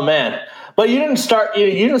 Oh man! But you didn't start.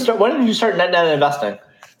 When did you start net investing?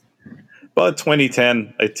 About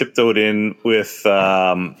 2010, I tiptoed in with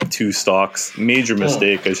 2 stocks. Major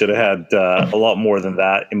mistake. I should have had a lot more than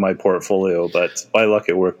that in my portfolio, but by luck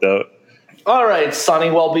it worked out. All right, Sonny.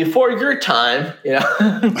 Well, before your time, when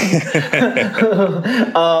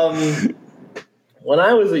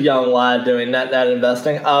I was a young lad doing net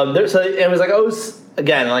investing, it was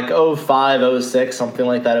like 05, 06, something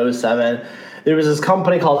like that, 07. There was this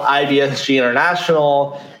company called IBSG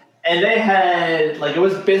International. And they had, it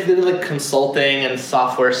was basically consulting and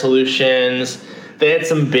software solutions. They had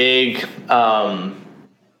some big, quite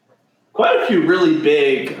a few really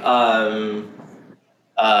big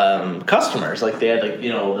customers. Like they had,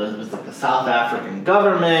 the South African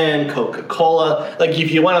government, Coca-Cola. Like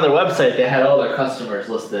if you went on their website, they had all their customers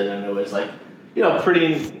listed, and it was a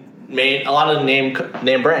lot of name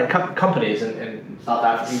brand companies and South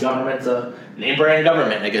African government's a name brand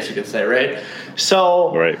government, I guess you could say, right?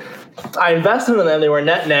 So I invested in them. They were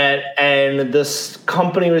net, and this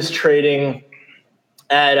company was trading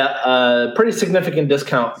at a pretty significant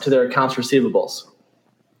discount to their accounts receivables.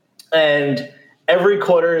 And every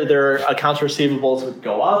quarter, their accounts receivables would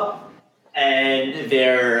go up, and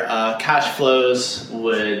their cash flows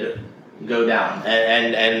would go down.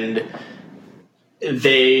 And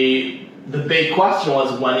the big question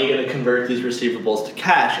was, when are you going to convert these receivables to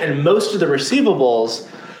cash? And most of the receivables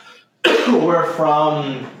were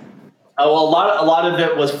from Well, a lot of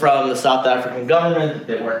it was from the South African government.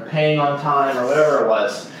 They weren't paying on time or whatever it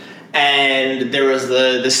was. And there was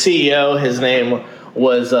the CEO, his name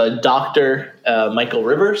was Dr. Michael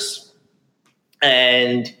Rivers.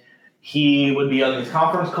 And he would be on these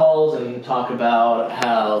conference calls and talk about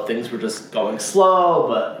how things were just going slow,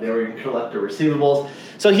 but they were going to collect their receivables.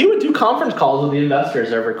 So he would do conference calls with the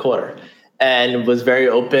investors every quarter and was very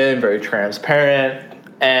open, very transparent,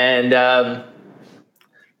 and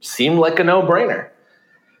seemed like a no-brainer.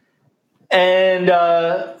 And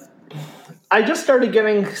I just started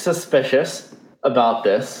getting suspicious about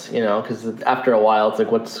this, because after a while, it's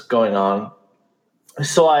like, what's going on?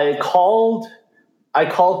 So I called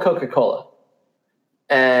Coca-Cola,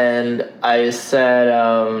 and I said,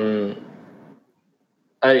 no,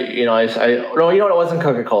 it wasn't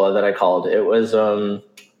Coca-Cola that I called. It was one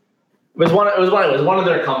of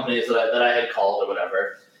their companies that I had called or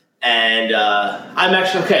whatever. And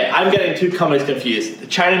I'm getting two companies confused.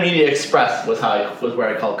 China Media Express was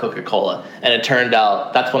where I called Coca-Cola, and it turned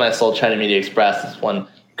out that's when I sold China Media Express. That's when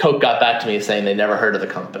Coke got back to me saying they never heard of the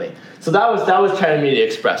company. So that was China Media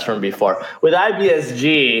Express from before. With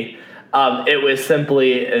IBSG, it was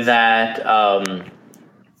simply that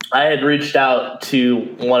I had reached out to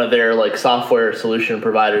one of their software solution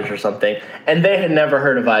providers or something, and they had never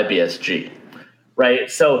heard of IBSG,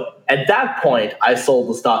 right? So at that point, I sold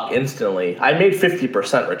the stock instantly. I made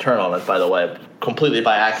 50% return on it, by the way, completely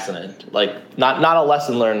by accident. Not a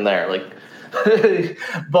lesson learned there.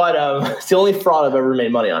 But it's the only fraud I've ever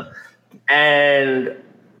made money on. And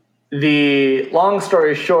the long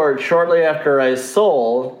story short, shortly after I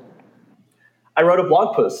sold, I wrote a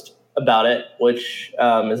blog post about it, which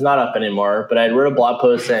is not up anymore. But I wrote a blog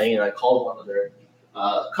post saying, I called one of their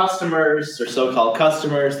customers, or so-called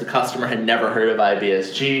customers. The customer had never heard of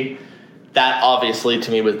IBSG. That obviously to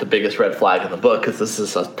me was the biggest red flag in the book, because this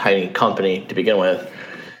is a tiny company to begin with.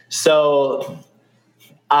 So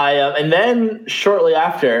and then shortly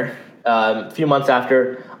after, a few months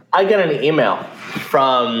after, I get an email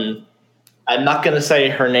from, I'm not going to say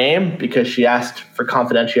her name because she asked for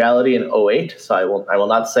confidentiality in 2008, so I will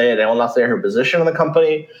not say it. I will not say her position in the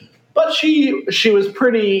company, but she was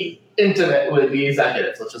pretty intimate with the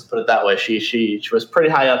executives. Let's just put it that way. She was pretty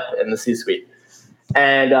high up in the C-suite.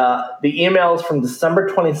 And the email is from December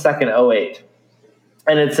 22nd, 2008.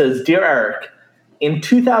 And it says, "Dear Eric, in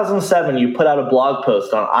 2007, you put out a blog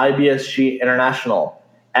post on IBSG International.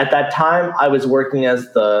 At that time, I was working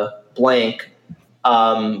as the blank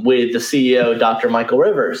with the CEO, Dr. Michael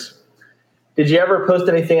Rivers. Did you ever post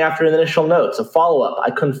anything after the initial notes, a follow-up?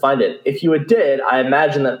 I couldn't find it. If you did, I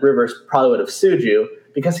imagine that Rivers probably would have sued you,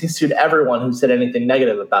 because he sued everyone who said anything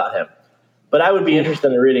negative about him. But I would be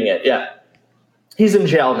interested in reading it." Yeah. He's in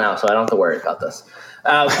jail now, so I don't have to worry about this.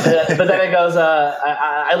 But then it goes,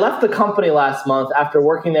 I left the company last month after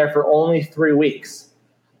working there for only 3 weeks.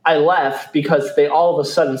 I left because they all of a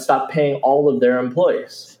sudden stopped paying all of their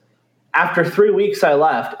employees. After 3 weeks, I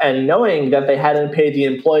left, and knowing that they hadn't paid the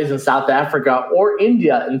employees in South Africa or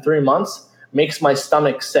India in 3 months makes my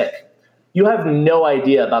stomach sick. You have no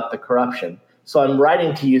idea about the corruption, so I'm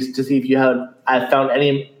writing to you to see if I've found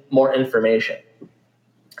any more information.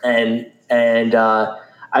 And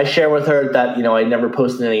I share with her that, I never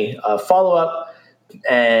posted any follow-up,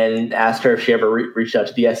 and asked her if she ever reached out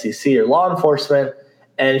to the SEC or law enforcement.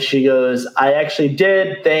 And she goes, "I actually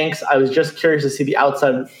did, thanks. I was just curious to see the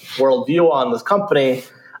outside world view on this company.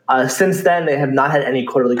 Since then, they have not had any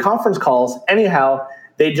quarterly conference calls. Anyhow,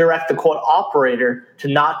 they direct the quote operator to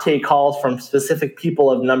not take calls from specific people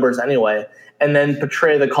of numbers anyway, and then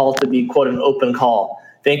portray the call to be quote an open call.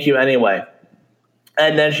 Thank you anyway."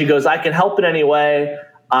 And then she goes, "I can help in any way.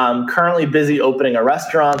 I'm currently busy opening a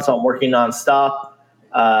restaurant, so I'm working nonstop.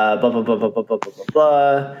 Blah, blah, blah, blah, blah, blah, blah,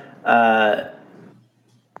 blah.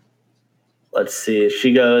 Let's see."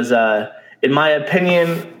 She goes, "In my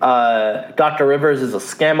opinion, Dr. Rivers is a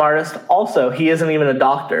scam artist. Also, he isn't even a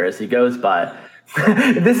doctor, as he goes by.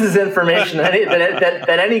 This is information that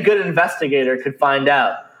any good investigator could find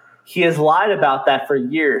out. He has lied about that for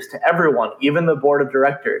years to everyone, even the board of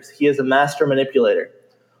directors. He is a master manipulator.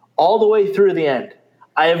 All the way through the end.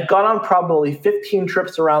 I have gone on probably 15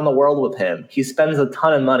 trips around the world with him. He spends a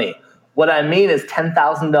ton of money. What I mean is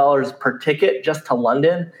 $10,000 per ticket just to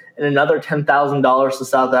London, and another $10,000 to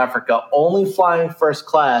South Africa, only flying first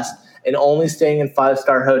class and only staying in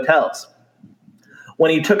 5-star hotels.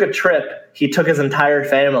 When he took a trip, he took his entire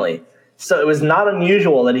family. So it was not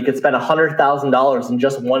unusual that he could spend $100,000 in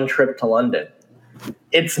just one trip to London.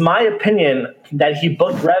 It's my opinion that he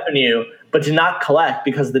booked revenue but did not collect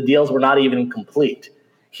because the deals were not even complete.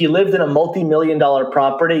 He lived in a multi-million-dollar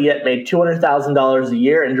property, yet made $200,000 a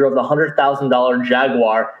year and drove the $100,000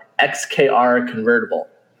 Jaguar XKR convertible.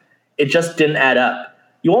 It just didn't add up.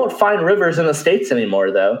 You won't find Rivers in the States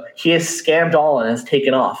anymore, though. He has scammed all and has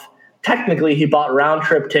taken off. Technically, he bought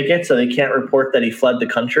round-trip tickets, so they can't report that he fled the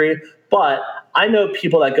country. But I know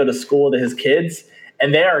people that go to school with his kids,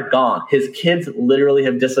 and they are gone. His kids literally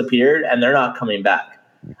have disappeared, and they're not coming back.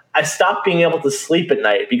 I stopped being able to sleep at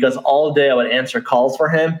night because all day I would answer calls for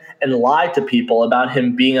him and lie to people about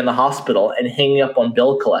him being in the hospital and hanging up on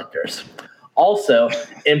bill collectors. Also,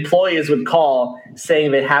 employees would call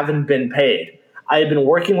saying they haven't been paid. I have been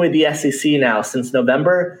working with the SEC now since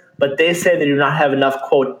November, but they say they do not have enough,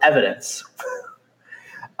 quote, evidence.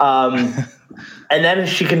 And then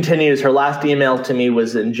she continues, her last email to me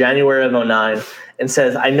was in January of 2009 and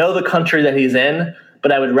says, I know the country that he's in,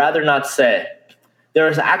 but I would rather not say. There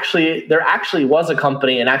actually was a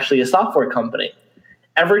company and actually a software company.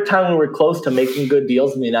 Every time we were close to making good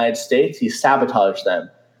deals in the United States, he sabotaged them.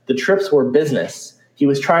 The trips were business. He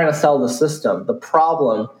was trying to sell the system. The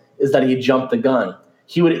problem is that he jumped the gun.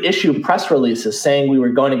 He would issue press releases saying we were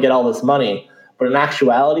going to get all this money, but in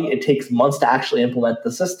actuality, it takes months to actually implement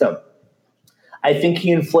the system. I think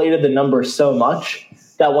he inflated the numbers so much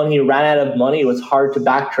that when he ran out of money, it was hard to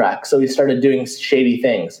backtrack, so he started doing shady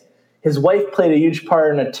things. His wife played a huge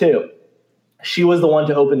part in it too. She was the one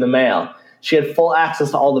to open the mail. She had full access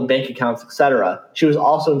to all the bank accounts, etc. She was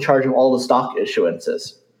also in charge of all the stock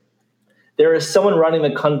issuances. There is someone running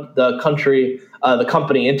the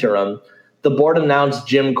company interim. The board announced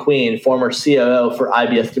Jim Queen, former COO for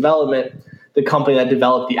IBS Development, the company that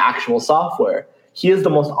developed the actual software. He is the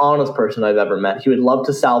most honest person I've ever met. He would love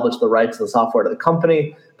to salvage the rights of the software to the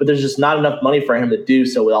company, but there's just not enough money for him to do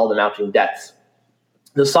so with all the mounting debts.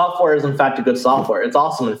 The software is, in fact, a good software. It's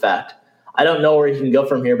awesome, in fact. I don't know where he can go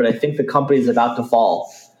from here, but I think the company is about to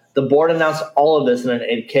fall. The board announced all of this in an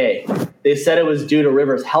 8K. They said it was due to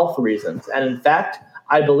Rivers' health reasons, and in fact,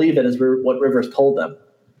 I believe that is what Rivers told them.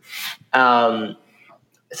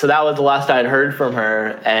 So that was the last I had heard from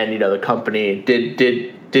her, and the company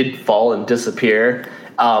did fall and disappear.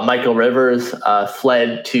 Michael Rivers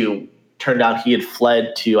turned out he had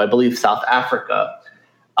fled to, I believe, South Africa.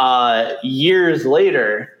 Years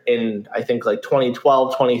later, in I think like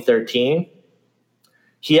 2012, 2013,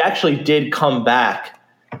 he actually did come back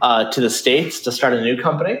to the States to start a new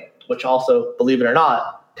company, which also, believe it or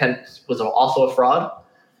not, was also a fraud.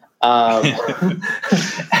 But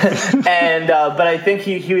I think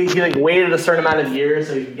he like waited a certain amount of years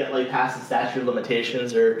so he could get like past the statute of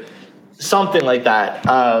limitations or something like that.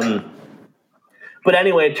 But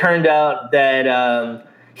anyway, it turned out that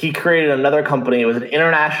he created another company. It was an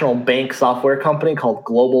international bank software company called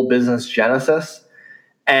Global Business Genesis.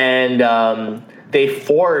 And they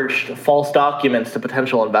forged false documents to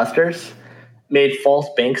potential investors, made false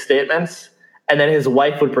bank statements, and then his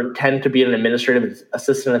wife would pretend to be an administrative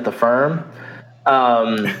assistant at the firm.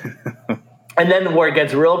 And then where it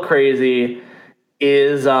gets real crazy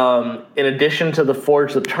is in addition to the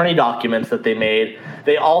forged attorney documents that they made,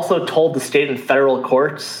 they also told the state and federal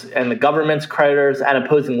courts and the government's creditors and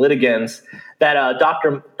opposing litigants that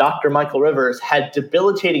Dr. Michael Rivers had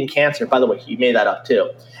debilitating cancer. By the way, he made that up too,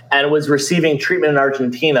 and was receiving treatment in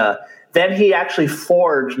Argentina. Then he actually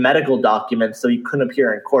forged medical documents so he couldn't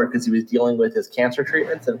appear in court because he was dealing with his cancer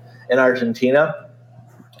treatments in Argentina.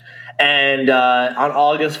 And on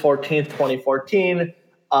August 14th, 2014,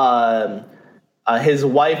 his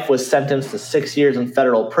wife was sentenced to 6 years in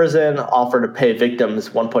federal prison, offered to pay victims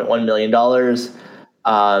 $1.1 million.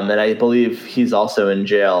 And I believe he's also in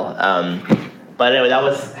jail. But anyway, that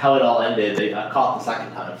was how it all ended. They got caught the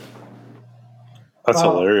second time. That's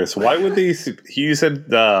hilarious. Why would they? You said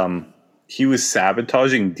he was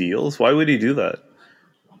sabotaging deals. Why would he do that?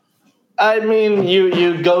 I mean,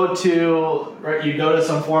 you go to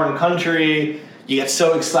some foreign country, you get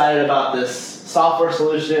so excited about this software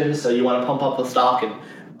solution, so you want to pump up the stock and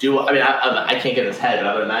do. I mean, I can't get in his head, but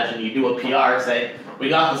I would imagine you do a PR, say we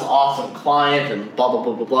got this awesome client, and blah blah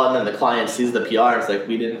blah blah blah, and then the client sees the PR, it's like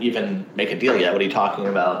we didn't even make a deal yet. What are you talking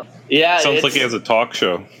about? Yeah, sounds like he has a talk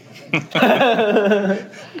show.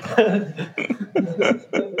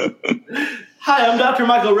 Hi, I'm Dr.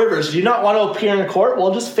 Michael Rivers. Do you not want to appear in court?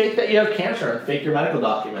 Well, just fake that you have cancer and fake your medical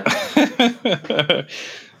documents.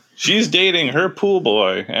 She's dating her pool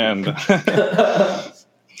boy, and but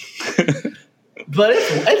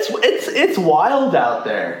it's wild out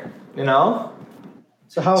there, you know.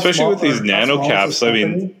 So how especially with these nano caps. I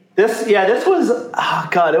mean, this was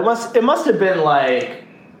it must have been like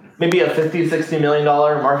maybe a $50-60 million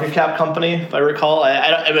market cap company, if I recall.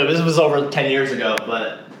 I mean, this was over 10 years ago,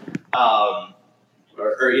 but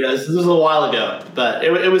or this was a while ago, but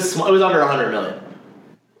it was under 100 million.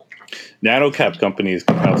 Nano cap companies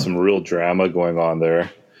can have some real drama going on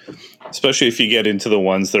there, especially if you get into the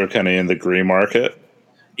ones that are kind of in the gray market.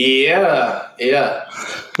 Yeah.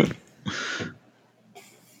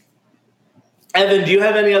 Evan, do you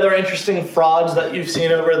have any other interesting frauds that you've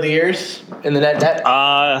seen over the years in the net debt?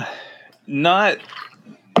 Not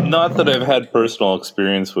that I've had personal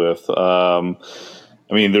experience with.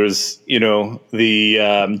 There's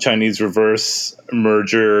the Chinese reverse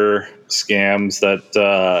merger scams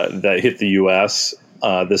that hit the U.S.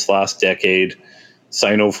 This last decade,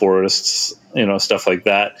 Sino-forests, stuff like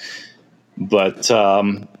that. But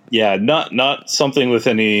not something with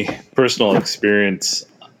any personal experience.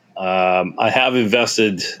 I have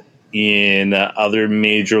invested in other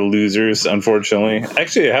major losers, unfortunately.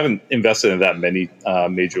 Actually, I haven't invested in that many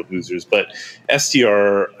major losers, but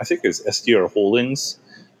STR, I think it was STR Holdings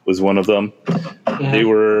was one of them. Mm-hmm. They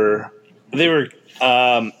were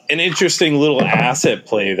an interesting little asset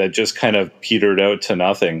play that just kind of petered out to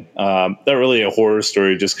nothing. Not really a horror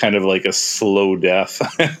story, just kind of like a slow death.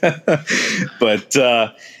 But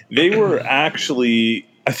they were actually,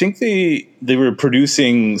 I think they were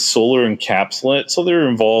producing solar encapsulate, so they were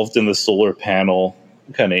involved in the solar panel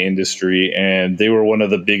kind of industry, and they were one of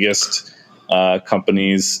the biggest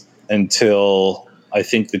companies until I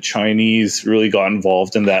think the Chinese really got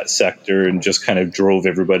involved in that sector and just kind of drove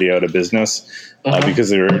everybody out of business because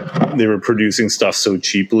they were producing stuff so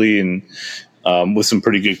cheaply and with some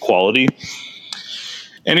pretty good quality.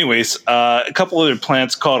 Anyways, a couple other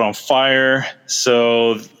plants caught on fire.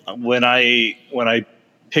 So when I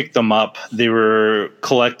picked them up, they were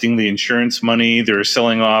collecting the insurance money. They were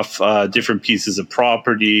selling off different pieces of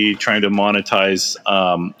property, trying to monetize,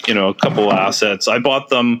 a couple assets. I bought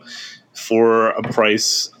them for a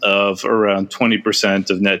price of around 20%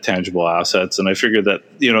 of net tangible assets, and I figured that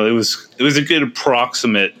it was a good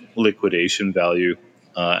approximate liquidation value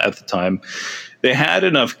at the time. They had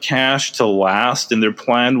enough cash to last, and their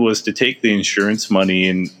plan was to take the insurance money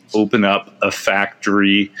and open up a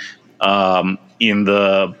factory in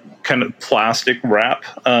the kind of plastic wrap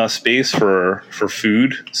space for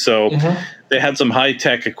food. So they had some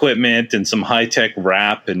high-tech equipment and some high-tech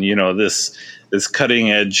wrap, and this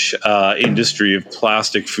cutting-edge industry of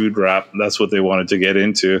plastic food wrap. That's what they wanted to get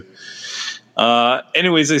into.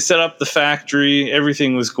 Anyways, they set up the factory.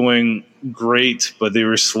 Everything was going great, but they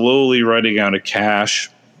were slowly running out of cash.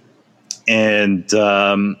 And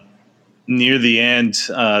near the end,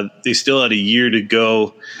 they still had a year to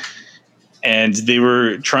go. And they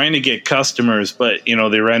were trying to get customers, but,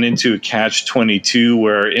 they ran into a catch-22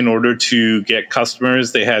 where in order to get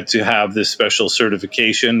customers, they had to have this special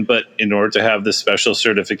certification. But in order to have this special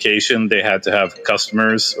certification, they had to have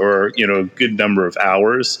customers or, a good number of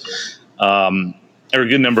hours or a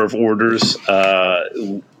good number of orders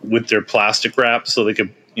with their plastic wrap so they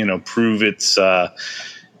could, prove its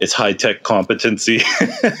high-tech competency.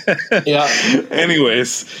 Yeah.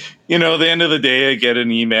 Anyways, the end of the day, I get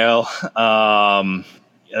an email, a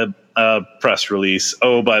press release.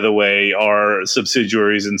 Oh, by the way, our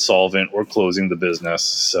subsidiary is insolvent. We're closing the business.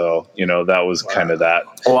 So, that was kind of that.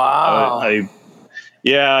 Wow. I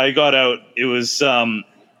got out. It was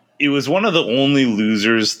one of the only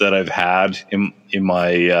losers that I've had in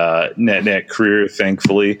my net career,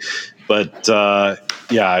 thankfully. But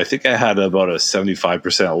I think I had about a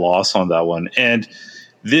 75% loss on that one. And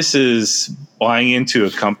this is buying into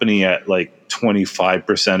a company at like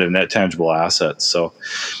 25% of net tangible assets. So,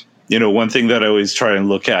 one thing that I always try and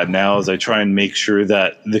look at now is I try and make sure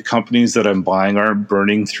that the companies that I'm buying aren't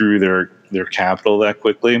burning through their capital that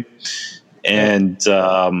quickly. And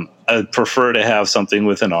I'd prefer to have something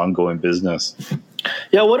with an ongoing business.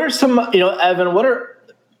 Yeah. What are some, Evan,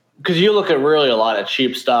 because you look at really a lot of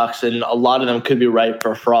cheap stocks and a lot of them could be ripe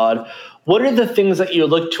for fraud. What are the things that you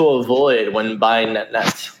look to avoid when buying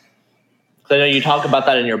nets? I know you talk about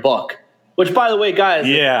that in your book, which, by the way, guys,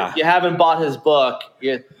 if you haven't bought his book,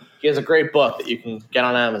 he has a great book that you can get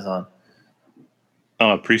on Amazon.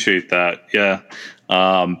 Oh, appreciate that. Yeah.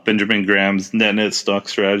 Benjamin Graham's net stock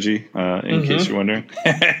strategy, in case you're wondering.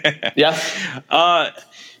 Yeah.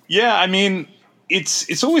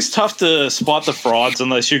 It's always tough to spot the frauds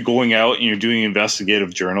unless you're going out and you're doing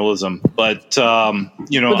investigative journalism. But, but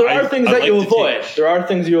there are things that you avoid. There are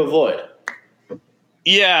things you avoid.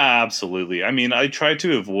 Yeah, absolutely. I try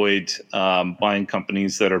to avoid buying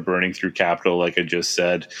companies that are burning through capital, like I just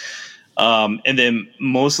said. And then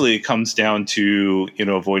mostly it comes down to,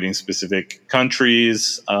 avoiding specific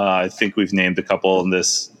countries. I think we've named a couple in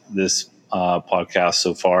this podcast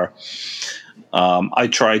so far. I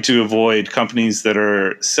try to avoid companies that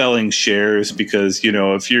are selling shares because,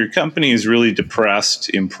 if your company is really depressed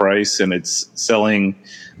in price and it's selling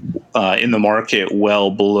in the market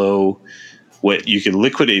well below what you could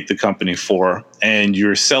liquidate the company for, and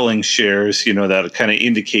you're selling shares, that kind of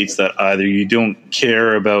indicates that either you don't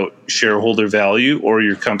care about shareholder value or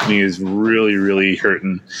your company is really, really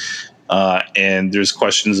hurting. And there's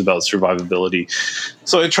questions about survivability.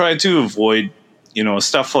 So I try to avoid,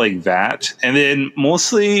 stuff like that. And then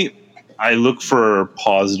mostly I look for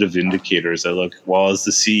positive indicators. I look, is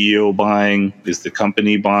the CEO buying? Is the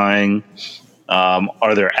company buying?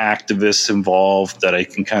 Are there activists involved that I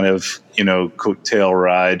can kind of, coattail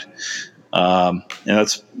ride? And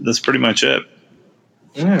that's pretty much it.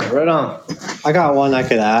 Yeah, right on. I got one I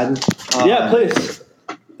could add. Yeah, please.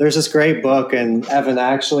 There's this great book, and Evan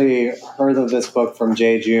actually heard of this book from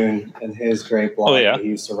Jay June and his great blog that he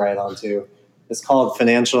used to write on too. It's called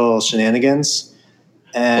Financial Shenanigans.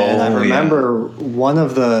 And I remember one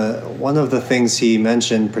of the things he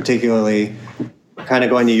mentioned, particularly kind of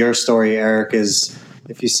going to your story, Eric, is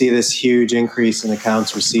if you see this huge increase in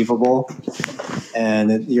accounts receivable,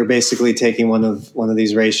 and you're basically taking one of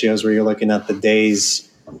these ratios where you're looking at the days.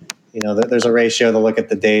 There's a ratio to look at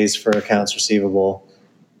the days for accounts receivable,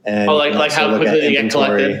 and like how quickly they get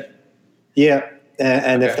collected. Yeah,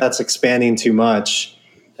 and if that's expanding too much,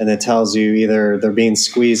 then it tells you either they're being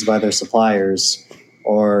squeezed by their suppliers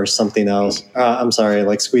or something else.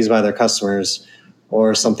 Like squeezed by their customers,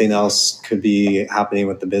 or something else could be happening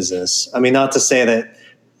with the business. I mean, not to say that,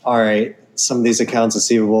 all right, some of these accounts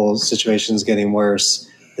receivable situations getting worse,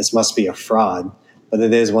 this must be a fraud, but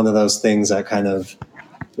it is one of those things that kind of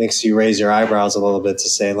makes you raise your eyebrows a little bit to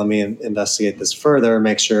say, let me investigate this further,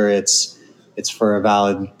 make sure it's for a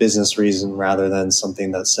valid business reason rather than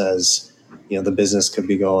something that says, the business could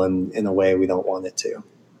be going in a way we don't want it to.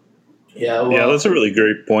 Yeah, that's a really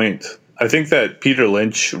great point. I think that Peter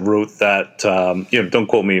Lynch wrote that, don't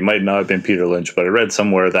quote me, it might not have been Peter Lynch, but I read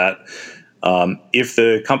somewhere that if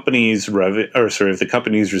the company's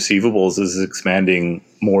receivables is expanding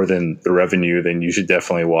more than the revenue, then you should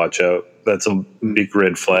definitely watch out. That's a big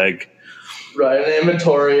red flag. Right, and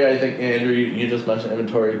inventory, I think, Andrew, you just mentioned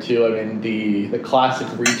inventory too. I mean, the classic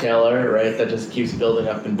retailer, right, that just keeps building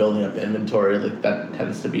up inventory, like that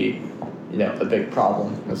tends to be, a big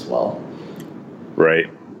problem as well. Right.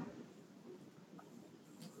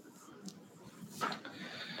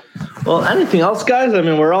 Well, anything else, guys? I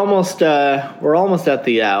mean, we're almost at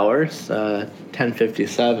the hour.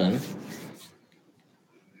 10:57.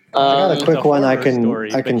 I got a quick one. I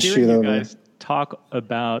can shoot over. You guys talk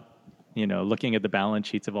about looking at the balance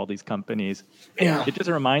sheets of all these companies. Yeah, it just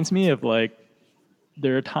reminds me of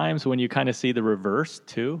there are times when you kind of see the reverse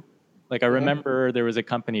too. Like I remember there was a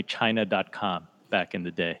company, China.com, back in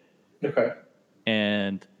the day. Okay.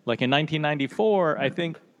 And like in 1994, I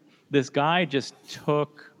think this guy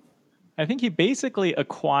he basically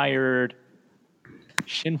acquired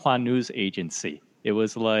Xinhua News Agency. It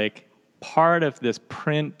was like part of this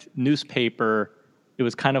print newspaper. It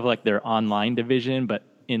was kind of like their online division, but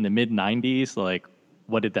in the mid 90s, like,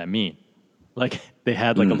 what did that mean? Like they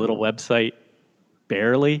had like a little website,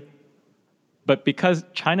 barely. But because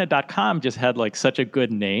China.com just had like such a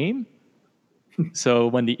good name, so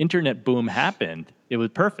when the internet boom happened, it was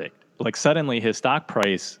perfect. Like suddenly his stock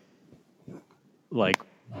price like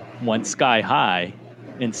went sky high,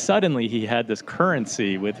 and suddenly he had this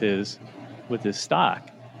currency with his stock,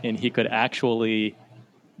 and he could actually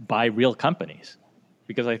buy real companies.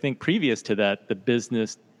 Because I think previous to that, the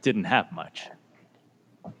business didn't have much.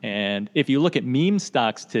 And if you look at meme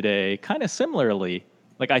stocks today, kind of similarly,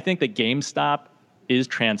 like I think that GameStop is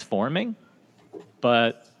transforming,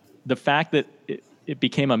 but the fact that it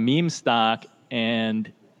became a meme stock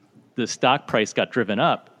and the stock price got driven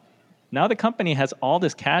up, now the company has all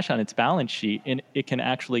this cash on its balance sheet and it can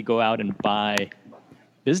actually go out and buy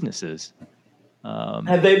businesses.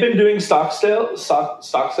 Have they been doing stock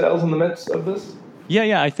sales in the midst of this?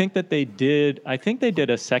 Yeah. I think that they did. I think they did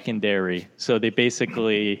a secondary. So they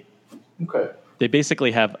basically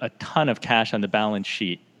have a ton of cash on the balance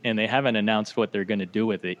sheet, and they haven't announced what they're going to do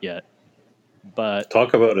with it yet. But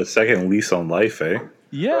talk about a second lease on life, eh?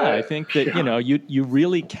 Yeah, right. I think that you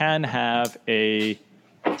really can have a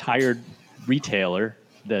tired retailer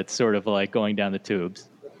that's sort of like going down the tubes,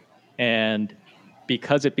 and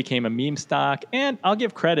because it became a meme stock, and I'll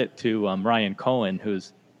give credit to Ryan Cohen,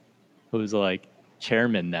 who's like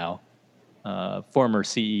chairman now, former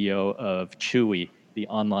CEO of Chewy, the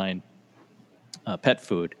online pet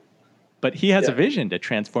food, but he has a vision to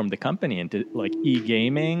transform the company into like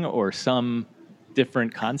e-gaming or some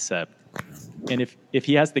different concept. And if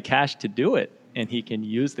he has the cash to do it, and he can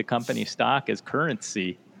use the company stock as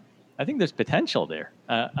currency, I think there's potential there.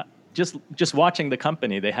 Just watching the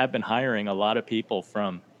company, they have been hiring a lot of people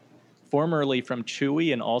formerly from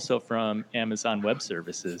Chewy and also from Amazon Web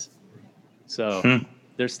Services. So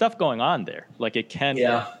there's stuff going on there. Like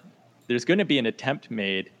there's going to be an attempt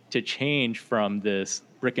made to change from this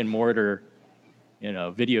brick and mortar,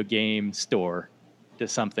 video game store to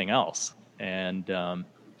something else. And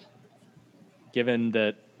given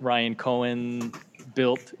that Ryan Cohen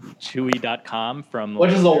built Chewy.com from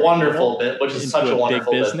which is a wonderful bit, which is such a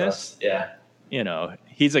wonderful big business. Yeah.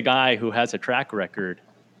 He's a guy who has a track record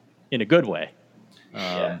in a good way.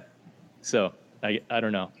 So I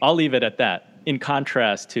don't know. I'll leave it at that. In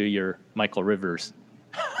contrast to your Michael Rivers.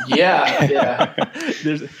 Yeah.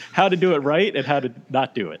 There's how to do it right and how to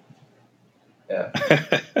not do it. Yeah.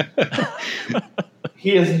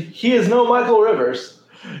 He is no Michael Rivers.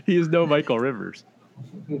 He is no Michael Rivers.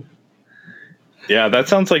 Yeah, that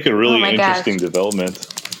sounds like a really interesting development.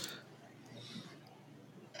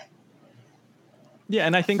 Yeah,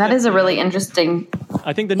 and I think that is a really interesting.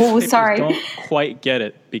 I think the newspapers don't quite get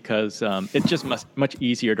it because it's just much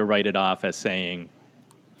easier to write it off as saying,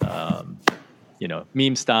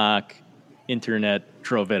 meme stock, internet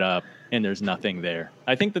drove it up, and there's nothing there.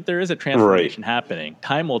 I think that there is a transformation happening.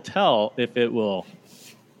 Time will tell if it will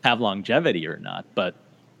have longevity or not, but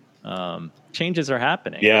changes are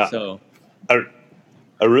happening. Yeah. So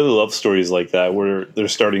I really love stories like that where they're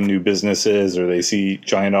starting new businesses or they see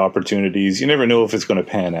giant opportunities. You never know if it's going to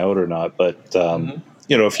pan out or not, but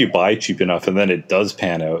if you buy cheap enough and then it does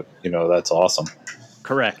pan out, that's awesome.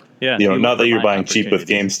 Correct. Yeah. Not that you're buying cheap with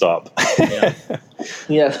GameStop. Yeah.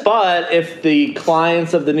 Yes, but if the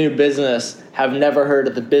clients of the new business have never heard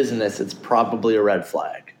of the business, it's probably a red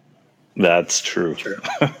flag. That's true.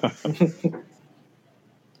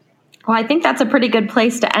 Well, I think that's a pretty good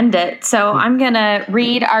place to end it. So I'm going to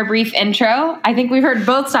read our brief intro. I think we've heard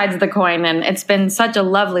both sides of the coin, and it's been such a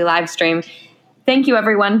lovely live stream. Thank you,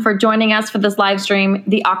 everyone, for joining us for this live stream,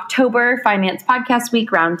 the October Finance Podcast Week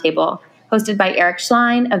Roundtable, hosted by Eric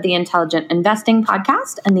Schlein of the Intelligent Investing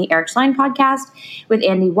Podcast and the Eric Schlein Podcast, with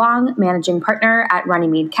Andy Wong, managing partner at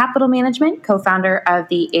Runnymede Capital Management, co-founder of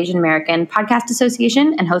the Asian American Podcast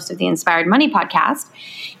Association and host of the Inspired Money Podcast,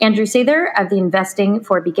 Andrew Sather of the Investing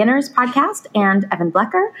for Beginners Podcast, and Evan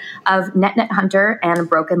Blecker of NetNet Hunter and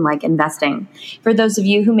Broken Leg Investing. For those of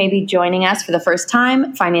you who may be joining us for the first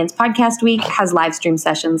time, Finance Podcast Week has live stream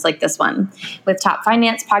sessions like this one with top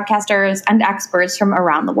finance podcasters and experts from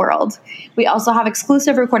around the world. We also have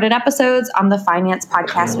exclusive recorded episodes on the Finance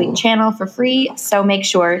Podcast Week channel for free, so make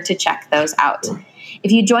sure to check those out.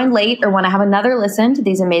 If you joined late or want to have another listen to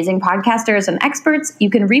these amazing podcasters and experts,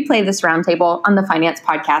 you can replay this roundtable on the Finance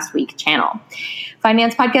Podcast Week channel.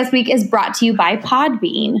 Finance Podcast Week is brought to you by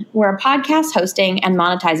Podbean. We're a podcast hosting and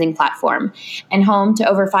monetizing platform and home to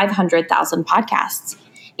over 500,000 podcasts.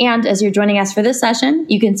 And as you're joining us for this session,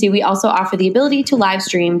 you can see we also offer the ability to live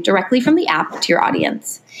stream directly from the app to your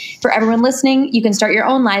audience. For everyone listening, you can start your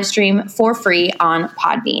own live stream for free on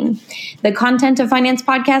Podbean. The content of Finance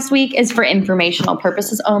Podcast Week is for informational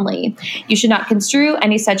purposes only. You should not construe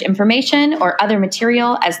any such information or other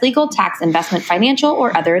material as legal, tax, investment, financial,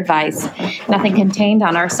 or other advice. Nothing contained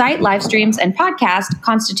on our site, live streams, and podcast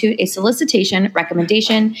constitute a solicitation,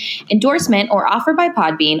 recommendation, endorsement, or offer by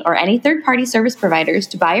Podbean or any third-party service providers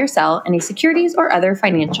to buy or sell any securities or other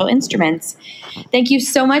financial instruments. Thank you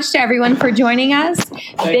so much to everyone for joining us.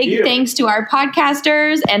 Big thanks to our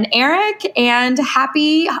podcasters and Eric, and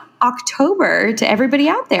happy October to everybody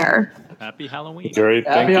out there. Happy Halloween. Great.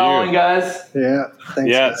 Happy Halloween, guys. Yeah. Thanks,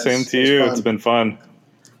 Yeah, guys. same to you. It's been fun.